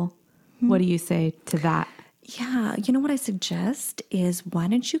full. What do you say to that? Yeah. What I suggest is, why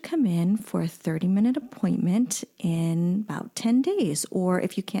don't you come in for a 30-minute appointment in about 10 days? Or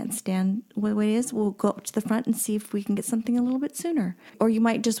if you can't stand what it is, we'll go up to the front and see if we can get something a little bit sooner. Or you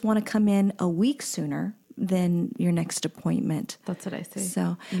might just want to come in a week sooner than your next appointment. That's what I say.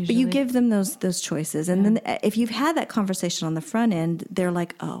 So, usually. But you give them those choices. And then if you've had that conversation on the front end, they're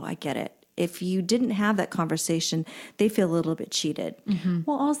like, oh, I get it. If you didn't have that conversation, they feel a little bit cheated. Mm-hmm.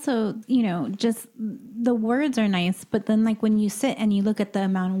 Well, also, just the words are nice, but then like when you sit and you look at the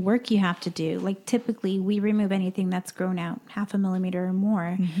amount of work you have to do, like typically we remove anything that's grown out 0.5 millimeter or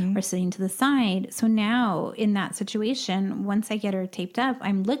more or sitting to the side. So now in that situation, once I get her taped up,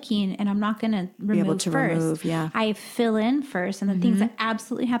 I'm looking and I'm not going to remove first. I fill in first, and the things that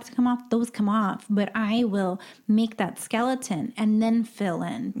absolutely have to come off, those come off, but I will make that skeleton and then fill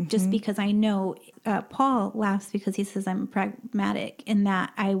in just because I know Paul laughs because he says I'm pragmatic in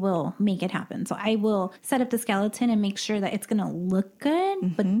that I will make it happen. So I will set up the skeleton and make sure that it's going to look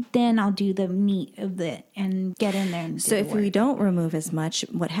good, but then I'll do the meat of it and get in there and do So the if work. we don't remove as much,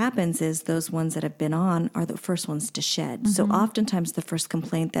 what happens is those ones that have been on are the first ones to shed. So oftentimes the first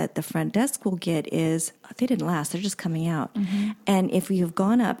complaint that the front desk will get is, they didn't last, they're just coming out. And if you've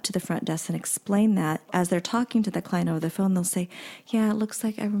gone up to the front desk and explained that, as they're talking to the client over the phone, they'll say, yeah, it looks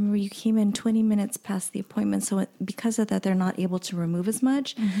like I remember you came in 20 minutes past the appointment. So because of that, they're not able to remove as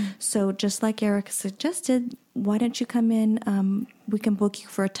much. So just like Erica suggested, why don't you come in? We can book you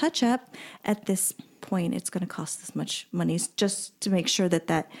for a touch-up at this point. It's going to cost this much money just to make sure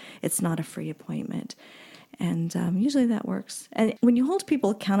that it's not a free appointment. And usually that works. And when you hold people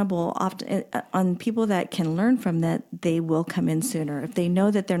accountable often on people that can learn from that, they will come in sooner. If they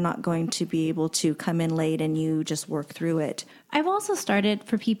know that they're not going to be able to come in late and you just work through it. I've also started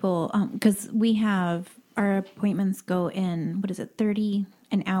for people, because we have our appointments go in, 30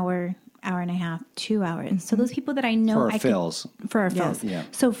 an hour and a half, 2 hours. So those people that I know For our fills. Yeah.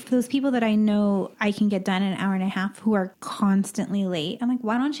 So for those people that I know I can get done in an hour and a half who are constantly late, I'm like,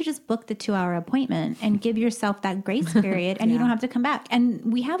 why don't you just book the 2-hour appointment and give yourself that grace period and you don't have to come back.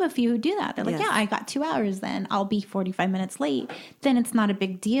 And we have a few who do that. They're like, yeah, I got 2 hours then. I'll be 45 minutes late. Then it's not a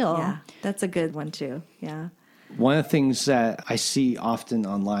big deal. Yeah, that's a good one too. Yeah. One of the things that I see often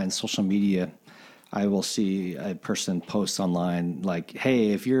online, social media, I will see a person post online like, hey,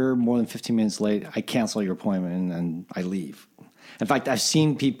 if you're more than 15 minutes late, I cancel your appointment and I leave. In fact, I've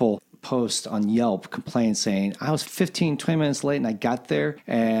seen people post on Yelp complain saying, I was 15, 20 minutes late and I got there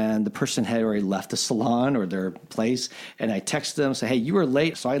and the person had already left the salon or their place. And I texted them, say, hey, you were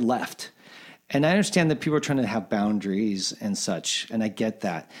late, so I left. And I understand that people are trying to have boundaries and such, and I get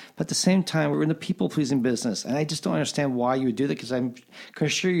that. But at the same time, we're in the people-pleasing business, and I just don't understand why you would do that, because I'm going to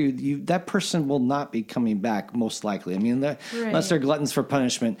assure you that person will not be coming back, most likely. I mean, unless they're gluttons for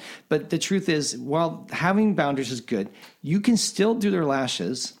punishment. But the truth is, while having boundaries is good, you can still do their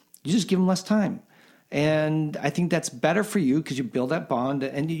lashes. You just give them less time. And I think that's better for you because you build that bond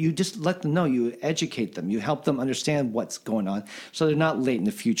and you just let them know, you educate them, you help them understand what's going on so they're not late in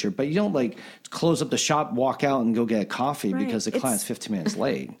the future. But you don't like close up the shop, walk out and go get a coffee because the client's 15 minutes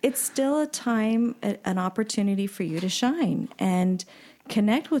late. It's still a time, an opportunity for you to shine and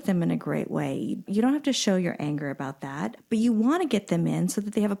connect with them in a great way. You don't have to show your anger about that, but you want to get them in so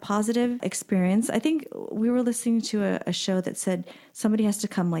that they have a positive experience. I think we were listening to a show that said somebody has to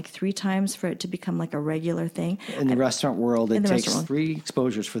come like 3 times for it to become like a regular thing. In the restaurant world, it takes 3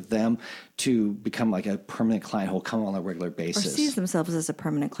 exposures for them to become like a permanent client who will come on a regular basis. Or sees themselves as a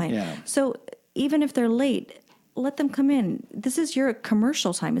permanent client. Yeah. So even if they're late, let them come in. This is your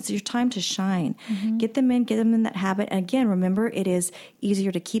commercial time. It's your time to shine. Get them in that habit. And again, remember, it is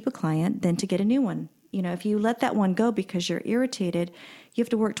easier to keep a client than to get a new one. You know, if you let that one go because you're irritated, you have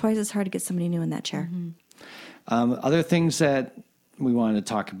to work twice as hard to get somebody new in that chair. Other things that we wanted to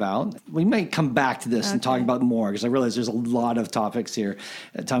talk about, we may come back to this and talk about more, because I realize there's a lot of topics here.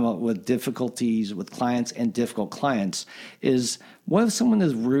 Talking about with difficulties with clients and difficult clients is, what if someone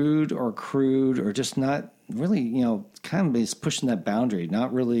is rude or crude or just not really, you know, kind of is pushing that boundary,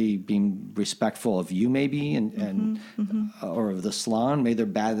 not really being respectful of you maybe and or of the salon, maybe they're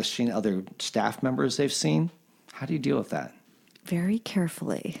bad at seeing other staff members they've seen. How do you deal with that? Very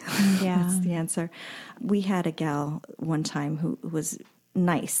carefully. Yeah. That's the answer. We had a gal one time who was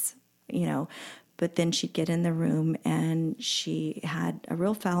nice, you know, but then she'd get in the room and she had a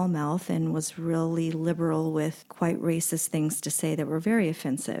real foul mouth and was really liberal with quite racist things to say that were very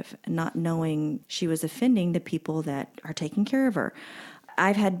offensive, not knowing she was offending the people that are taking care of her.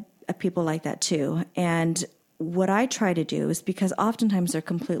 I've had people like that too. And what I try to do is, because oftentimes they're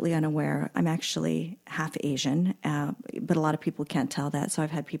completely unaware, I'm actually half Asian, but a lot of people can't tell that. So I've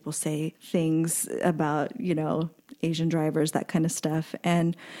had people say things about, you know, Asian drivers, that kind of stuff.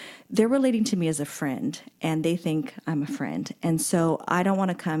 And they're relating to me as a friend, and they think I'm a friend. And so I don't want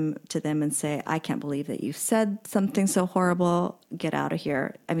to come to them and say, I can't believe that you said something so horrible. Get out of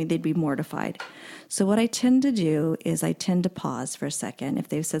here. I mean, they'd be mortified. So what I tend to do is I tend to pause for a second if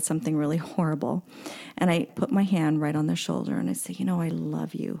they've said something really horrible. And I put my hand right on their shoulder and I say, you know, I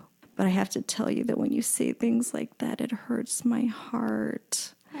love you, but I have to tell you that when you say things like that, it hurts my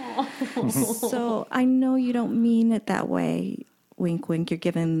heart. So I know you don't mean it that way. Wink, wink. You're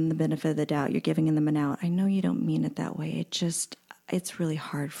giving them the benefit of the doubt. You're giving them an out. I know you don't mean it that way. It's really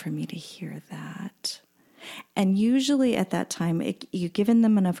hard for me to hear that. And usually at that time, you've given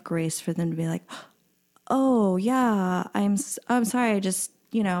them enough grace for them to be like, oh yeah, I'm sorry. I just,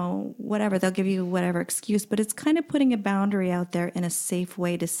 you know, whatever. They'll give you whatever excuse, but it's kind of putting a boundary out there in a safe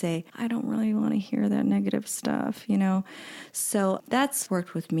way to say, I don't really want to hear that negative stuff, you know? So that's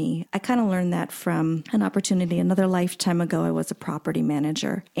worked with me. I kind of learned that from an opportunity. Another lifetime ago, I was a property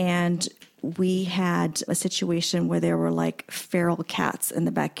manager, and we had a situation where there were like feral cats in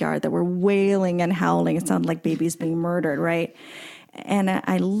the backyard that were wailing and howling. It sounded like babies being murdered, right? And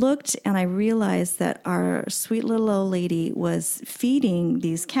I looked and I realized that our sweet little old lady was feeding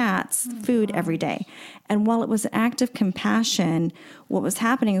these cats food every day. And while it was an act of compassion, what was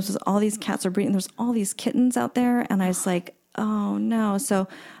happening was all these cats were breeding. There's all these kittens out there. And I was like, oh no. So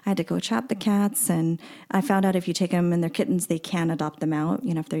I had to go trap the cats. And I found out if you take them and they're kittens, they can adopt them out,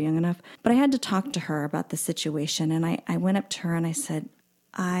 you know, if they're young enough. But I had to talk to her about the situation. And I went up to her and I said,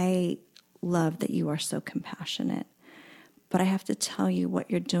 I love that you are so compassionate, but I have to tell you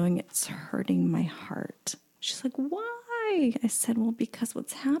what you're doing, it's hurting my heart. She's like, why? I said, well, because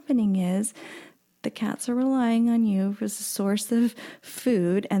what's happening is the cats are relying on you as a source of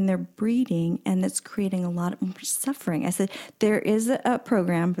food, and they're breeding, and it's creating a lot of suffering. I said, there is a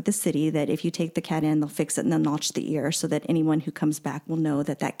program for the city that if you take the cat in, they'll fix it and they'll notch the ear so that anyone who comes back will know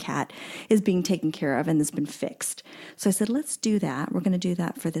that that cat is being taken care of and has been fixed. So I said, let's do that. We're going to do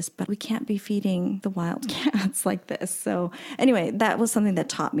that for this, but we can't be feeding the wild cats like this. So anyway, that was something that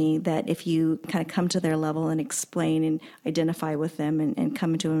taught me that if you kind of come to their level and explain and identify with them and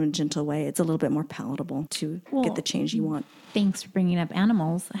come to them in a gentle way, it's a little bit more palatable to get the change you want. Thanks for bringing up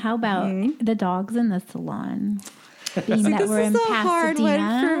animals. How about the dogs in the salon? Being that This we're in is a hard one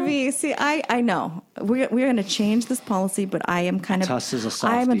Pasadena. for me. See, I know we're going to change this policy, but I am kind of Tuss is a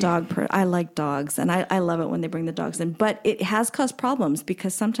softie. I'm a dog I like dogs, and I love it when they bring the dogs in. But it has caused problems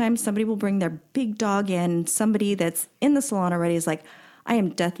because sometimes somebody will bring their big dog in. Somebody that's in the salon already is like, I am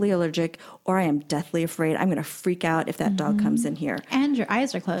deathly allergic, or I am deathly afraid. I'm going to freak out if that dog comes in here. And your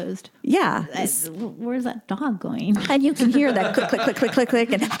eyes are closed. Yeah. Where's that dog going? And you can hear that click, click, click, click, click,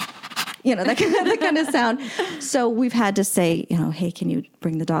 click, and you know, that kind of sound. So we've had to say, you know, hey, can you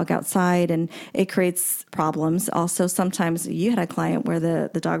bring the dog outside? And it creates problems. Also, sometimes you had a client where the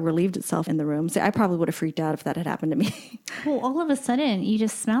dog relieved itself in the room. So I probably would have freaked out if that had happened to me. Well, all of a sudden, you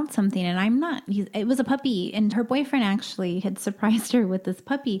just smelled something, and I'm not. It was a puppy, and her boyfriend actually had surprised her with this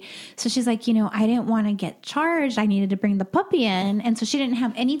puppy. So she's like, you know, I didn't want to get charged. I needed to bring the puppy in, and so she didn't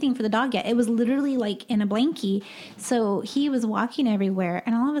have anything for the dog yet. It was literally like in a blankie. So he was walking everywhere,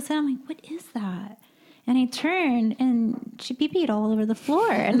 and all of a sudden, I'm like, what is that? And I turned, and she pee-peed all over the floor.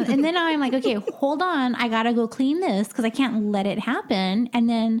 And then I'm like, okay, hold on. I got to go clean this because I can't let it happen. And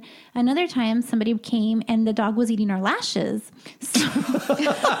then another time, somebody came, and the dog was eating our lashes. So,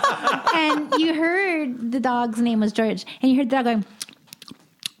 and you heard the dog's name was George. And you heard the dog going,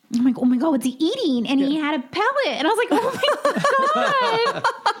 I'm like, oh my God, what's he eating? And he had a pellet. And I was like, oh my God.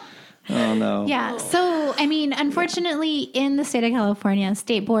 Oh, no. Yeah. So, I mean, unfortunately, in the state of California,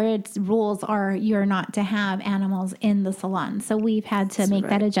 state board's rules are you're not to have animals in the salon. So we've had to make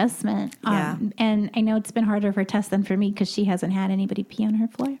that adjustment. Yeah. And I know it's been harder for Tess than for me because she hasn't had anybody pee on her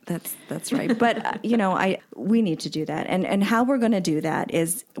floor. That's right. But, we need to do that. And how we're going to do that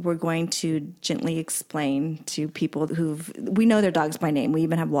is we're going to gently explain to people we know their dogs by name. We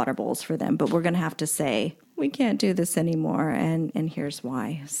even have water bowls for them, but we're going to have to say, we can't do this anymore, and here's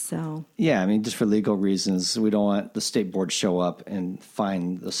why. So Yeah, I mean, just for legal reasons, we don't want the state board to show up and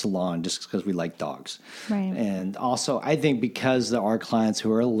fine the salon just because we like dogs. Right. And also, I think because there are clients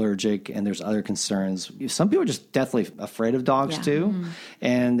who are allergic and there's other concerns, some people are just deathly afraid of dogs too. Mm-hmm.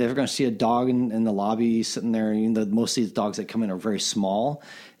 And they're going to see a dog in the lobby sitting there. Most of these dogs that come in are very small.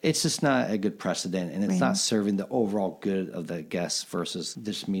 It's just not a good precedent, and it's not serving the overall good of the guests versus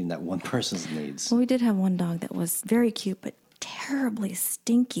just meeting that one person's needs. Well, we did have one dog that was very cute, but terribly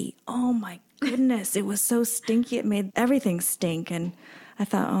stinky. Oh my goodness. It was so stinky. It made everything stink. And I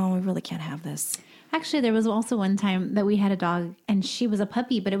thought, we really can't have this. Actually, there was also one time that we had a dog, and she was a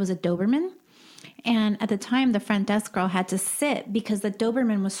puppy, but it was a Doberman. And at the time, the front desk girl had to sit because the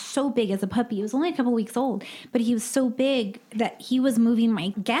Doberman was so big as a puppy. He was only a couple weeks old, but he was so big that he was moving my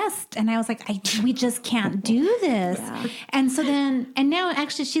guest. And I was like, we just can't do this. Yeah. And so then, and now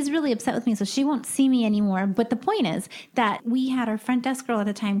actually she's really upset with me, so she won't see me anymore. But the point is that we had our front desk girl at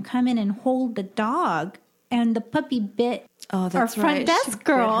the time come in and hold the dog, and the puppy bit our front desk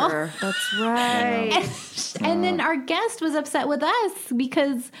girl. That's right. And then our guest was upset with us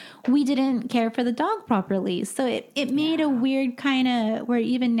because we didn't care for the dog properly. So it made a weird kind of where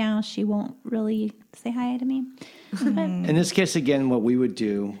even now she won't really say hi to me. In this case, again, what we would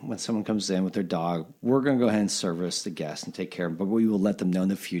do when someone comes in with their dog, we're going to go ahead and service the guest and take care of them, but we will let them know in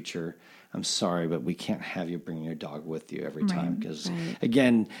the future, I'm sorry, but we can't have you bring your dog with you every time because,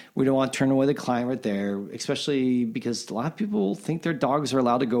 again, we don't want to turn away the client right there, especially because a lot of people think their dogs are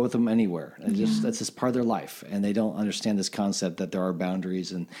allowed to go with them anywhere. That's just part of their life, and they don't understand this concept that there are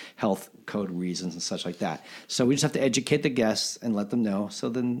boundaries and health code reasons and such like that. So we just have to educate the guests and let them know so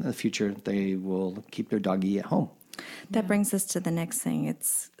then in the future they will keep their doggy at home. That brings us to the next thing.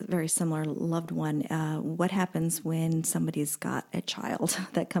 It's very similar, loved one. What happens when somebody's got a child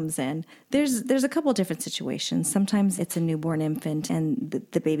that comes in? There's a couple of different situations. Sometimes it's a newborn infant and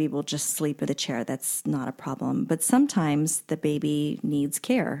the baby will just sleep in the chair. That's not a problem. But sometimes the baby needs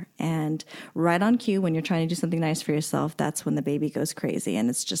care. And right on cue, when you're trying to do something nice for yourself, that's when the baby goes crazy. And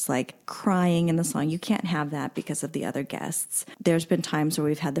it's just like crying in the song. You can't have that because of the other guests. There's been times where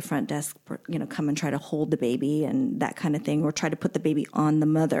we've had the front desk, come and try to hold the baby and that kind of thing, or try to put the baby on the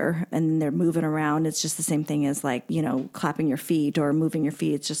mother and they're moving around. It's just the same thing as clapping your feet or moving your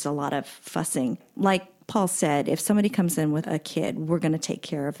feet. It's just a lot of fussing. Like Paul said, if somebody comes in with a kid, we're going to take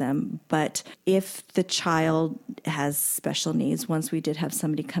care of them. But if the child has special needs, once we did have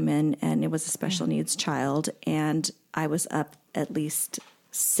somebody come in and it was a special needs child, and I was up at least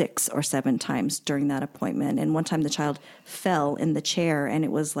 6 or 7 times during that appointment. And one time the child fell in the chair and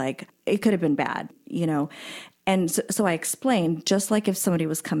it was like, it could have been bad, And so I explained, just like if somebody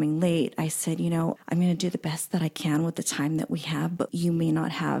was coming late, I said, I'm going to do the best that I can with the time that we have, but you may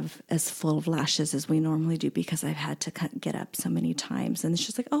not have as full of lashes as we normally do because I've had to get up so many times. And it's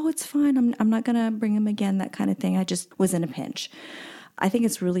just like, oh, it's fine. I'm not going to bring him again, that kind of thing. I just was in a pinch. I think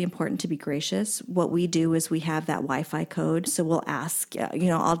it's really important to be gracious. What we do is we have that Wi-Fi code. So we'll ask,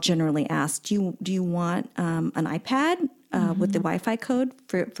 I'll generally ask, do you want an iPad with the Wi-Fi code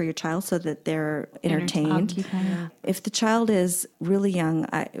for your child so that they're entertained? If the child is really young,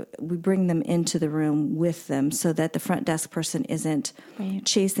 we bring them into the room with them so that the front desk person isn't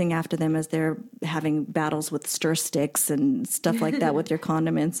chasing after them as they're having battles with stir sticks and stuff like that with your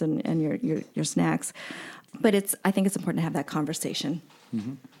condiments and your snacks. But I think it's important to have that conversation.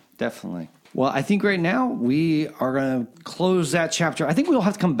 Mm-hmm. Definitely. Well, I think right now we are going to close that chapter. I think we'll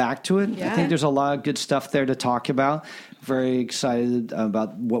have to come back to it. Yeah. I think there's a lot of good stuff there to talk about. Very excited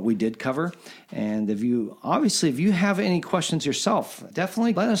about what we did cover. And if you have any questions yourself,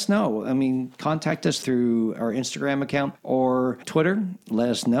 definitely let us know. I mean, contact us through our Instagram account or Twitter. Let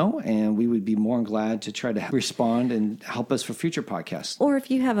us know, and we would be more than glad to try to respond and help us for future podcasts. Or if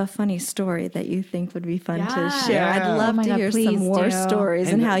you have a funny story that you think would be fun to share, I'd love to hear some war stories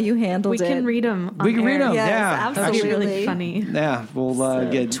and how you handled it. We can read them. We can read them. Yes, yeah, absolutely. That'd be really funny. Yeah,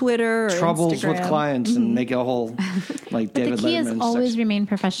 we'll get Twitter or troubles Instagram with clients and make a whole like David Letterman. But the key is always remain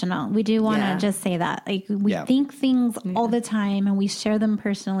professional. We do want to just say that. Like we think things all the time and we share them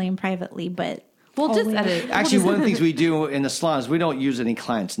personally and privately, but We'll just edit. Actually, one of the things we do in the salon is we don't use any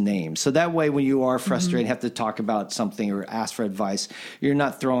client's names. So that way, when you are frustrated, have to talk about something or ask for advice, you're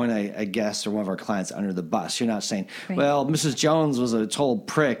not throwing a guest or one of our clients under the bus. You're not saying, well, Mrs. Jones was a total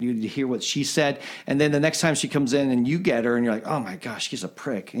prick. You hear what she said. And then the next time she comes in and you get her and you're like, oh my gosh, she's a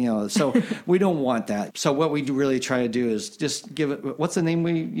prick. So we don't want that. So what we really try to do is just give it, what's the name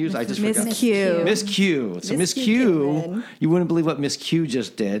we use? I just forgot. Miss Q. Miss Q. So Miss Q, you wouldn't believe what Miss Q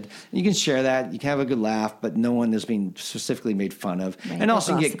just did. You can share that. You can have a good laugh, but no one is being specifically made fun of. Right. And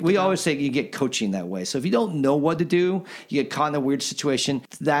also, we always say you get coaching that way. So if you don't know what to do, you get caught in a weird situation,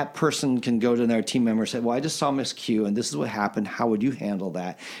 that person can go to their team member and say, well, I just saw Miss Q and this is what happened. How would you handle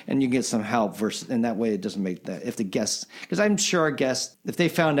that? And you get some help and that way it doesn't make that, if the guests, because I'm sure our guests, if they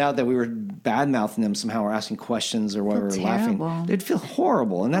found out that we were bad-mouthing them somehow or asking questions or whatever, laughing, they'd feel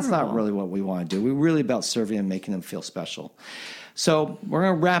horrible. And that's not really what we want to do. We're really about serving and making them feel special. So we're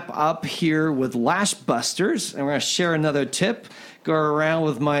going to wrap up here with Lash Busters, and we're going to share another tip, go around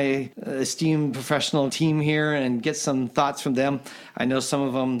with my esteemed professional team here and get some thoughts from them. I know some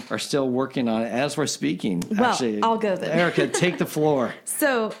of them are still working on it as we're speaking. Well, I'll go then. Erica, take the floor.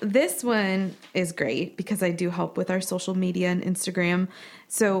 So this one is great because I do help with our social media and Instagram.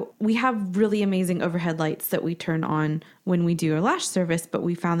 So we have really amazing overhead lights that we turn on when we do our lash service, but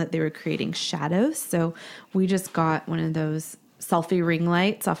we found that they were creating shadows. So we just got one of those selfie ring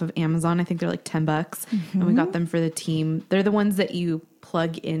lights off of Amazon. I think they're like $10, and we got them for the team. They're the ones that you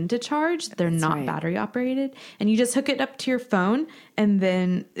plug in to charge. They're not battery operated, and you just hook it up to your phone, and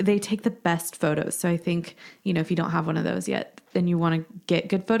then they take the best photos. So I think, if you don't have one of those yet, then you want to get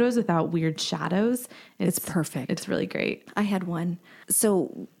good photos without weird shadows. It's perfect. It's really great. I had one.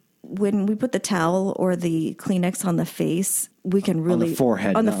 So when we put the towel or the Kleenex on the face, we can really on the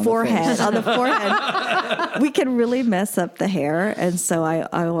forehead, we can really mess up the hair. And so I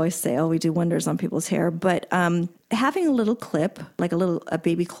always say, we do wonders on people's hair. But having a little clip, like a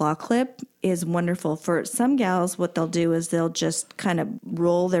baby claw clip, is wonderful. For some gals, what they'll do is they'll just kind of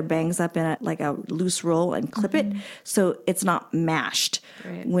roll their bangs up in like a loose roll and clip it, so it's not mashed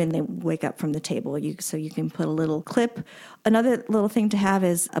when they wake up from the table. So you can put a little clip. Another little thing to have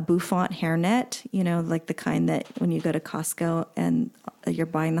is a bouffant hairnet, like the kind that when you go to Costco and you're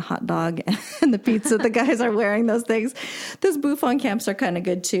buying the hot dog and the pizza, the guys are wearing those things. Those bouffant caps are kind of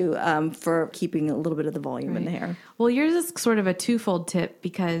good too, for keeping a little bit of the volume in the hair. Well, yours is sort of a twofold tip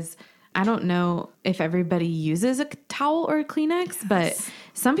because I don't know if everybody uses a towel or a Kleenex, but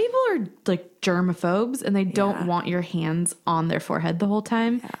some people are like germaphobes and they don't want your hands on their forehead the whole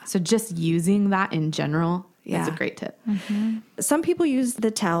time. Yeah. So just using that in general is a great tip. Mm-hmm. Some people use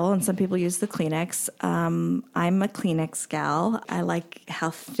the towel and some people use the Kleenex. I'm a Kleenex gal. I like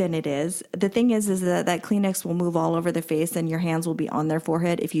how thin it is. The thing is that Kleenex will move all over the face and your hands will be on their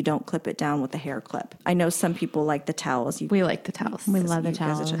forehead if you don't clip it down with a hair clip. I know some people like the towels. We like the towels. We love the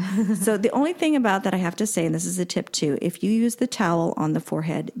towels. So the only thing about that I have to say, and this is a tip too, if you use the towel on the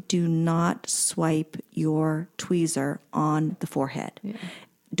forehead, do not swipe your tweezer on the forehead. Yeah.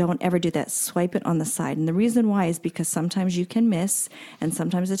 Don't ever do that. Swipe it on the side. And the reason why is because sometimes you can miss, and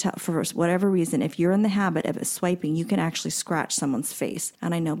sometimes for whatever reason, if you're in the habit of swiping, you can actually scratch someone's face.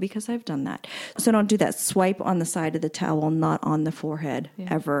 And I know because I've done that. So don't do that. Swipe on the side of the towel, not on the forehead,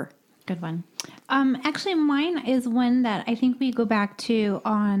 ever. Good one. Actually, mine is one that I think we go back to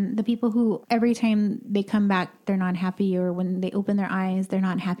on the people who every time they come back, they're not happy, or when they open their eyes, they're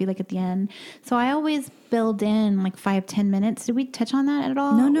not happy like at the end. So I always build in like 5-10 minutes. Did we touch on that at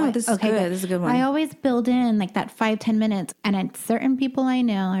all? No, this is good. This is a good one. I always build in like that 5-10 minutes. And at certain people I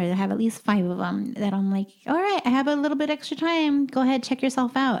know, or I have at least 5 of them, that I'm like, all right, I have a little bit extra time. Go ahead, check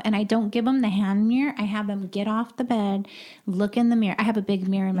yourself out. And I don't give them the hand mirror. I have them get off the bed, look in the mirror. I have a big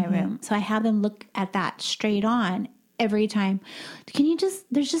mirror in my room. So I have them look at that straight on every time.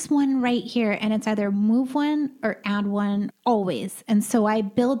 There's just one right here, and it's either move one or add one always. And so I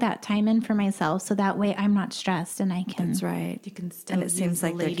build that time in for myself so that way I'm not stressed and I can. That's right. You can still. And it seems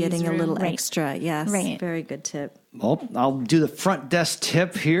like they're getting a little extra. Yes. Right. Very good tip. Well, I'll do the front desk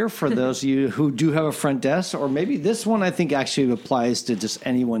tip here for those of you who do have a front desk, or maybe this one I think actually applies to just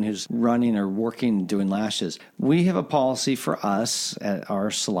anyone who's running or working doing lashes. We have a policy for us at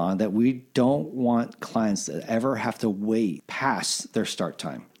our salon that we don't want clients that ever have to wait past their start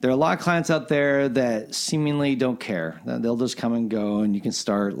time. There are a lot of clients out there that seemingly don't care. They'll just come and go, and you can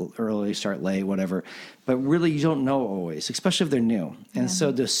start early, start late, whatever. but really you don't know always, especially if they're new. And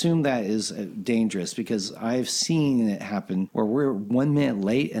so to assume that is dangerous, because I've seen it happen where we're 1 minute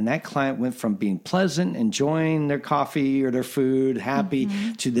late and that client went from being pleasant, enjoying their coffee or their food, happy,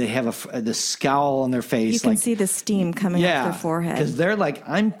 to they have the scowl on their face. You can see the steam coming off their forehead. Because they're like,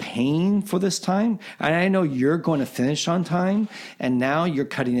 I'm paying for this time, and I know you're going to finish on time, and now you're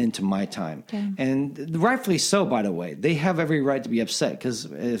cutting into my time. Okay. And rightfully so, by the way. They have every right to be upset, because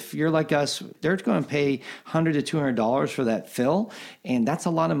if you're like us, they're going to pay $100 to $200 for that fill, and that's a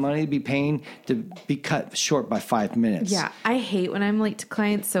lot of money to be paying to be cut short by 5 minutes. Yeah, I hate when I'm late to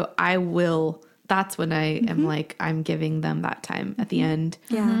clients, so I will. That's when I am like, I'm giving them that time at the end.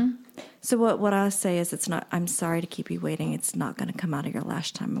 Yeah. So what I say is, I'm sorry to keep you waiting. It's not going to come out of your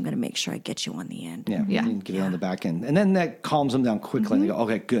last time. I'm going to make sure I get you on the end. Yeah, Yeah. you can get it on the back end. And then that calms them down quickly. And they go,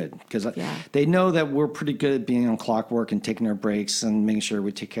 okay, good. Because they know that we're pretty good at being on clockwork and taking our breaks and making sure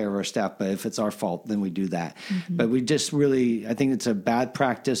we take care of our staff. But if it's our fault, then we do that. But we just really, I think it's a bad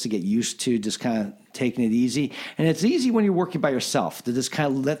practice to get used to, just kind of taking it easy. And it's easy when you're working by yourself to just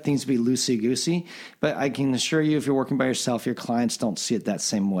kind of let things be loosey-goosey. But I can assure you, if you're working by yourself, your clients don't see it that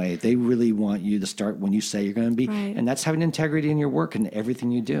same way. They really want you to start when you say you're going to be. Right. And that's having integrity in your work and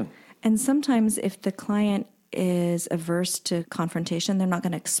everything you do. And sometimes if the client is averse to confrontation, they're not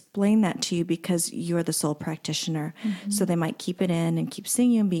going to explain that to you because you're the sole practitioner. So they might keep it in and keep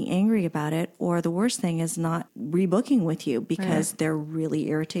seeing you and being angry about it. Or the worst thing is not rebooking with you because they're really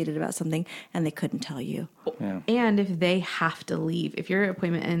irritated about something and they couldn't tell you. Yeah. And if they have to leave, if your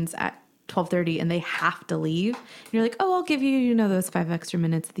appointment ends at 12:30 and they have to leave, and you're like, oh, I'll give you, those 5 extra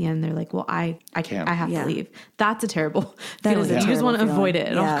minutes at the end. They're like, well, I Can't. have to leave. That's a terrible That feeling. is a You just terrible want to feeling. avoid it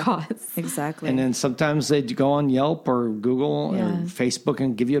at all costs. Exactly. And then sometimes they go on Yelp or Google or Facebook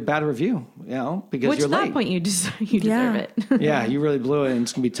and give you a bad review, because Which you're at that late. point you deserve it. Yeah, you really blew it, and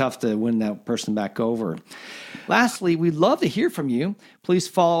it's going to be tough to win that person back over. Lastly, we'd love to hear from you. Please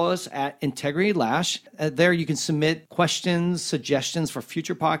follow us at Integrity Lash. There you can submit questions, suggestions for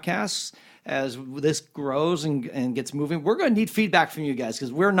future podcasts. As this grows and gets moving, we're going to need feedback from you guys,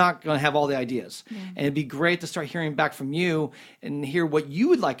 because we're not going to have all the ideas. And it'd be great to start hearing back from you and hear what you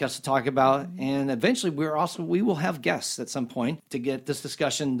would like us to talk about. And eventually we will have guests at some point to get this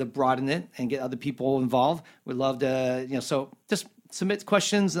discussion, to broaden it and get other people involved. We'd love to, so just submit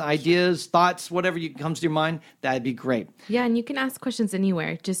questions, ideas, thoughts, whatever comes to your mind. That'd be great. Yeah, and you can ask questions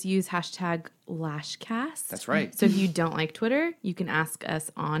anywhere. Just use hashtag Lashcast. That's right. So if you don't like Twitter, you can ask us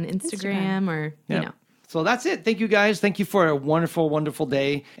on Instagram or, So that's it. Thank you, guys. Thank you for a wonderful, wonderful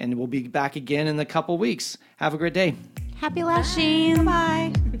day. And we'll be back again in a couple weeks. Have a great day. Happy lashing.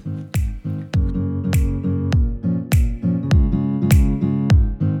 Bye.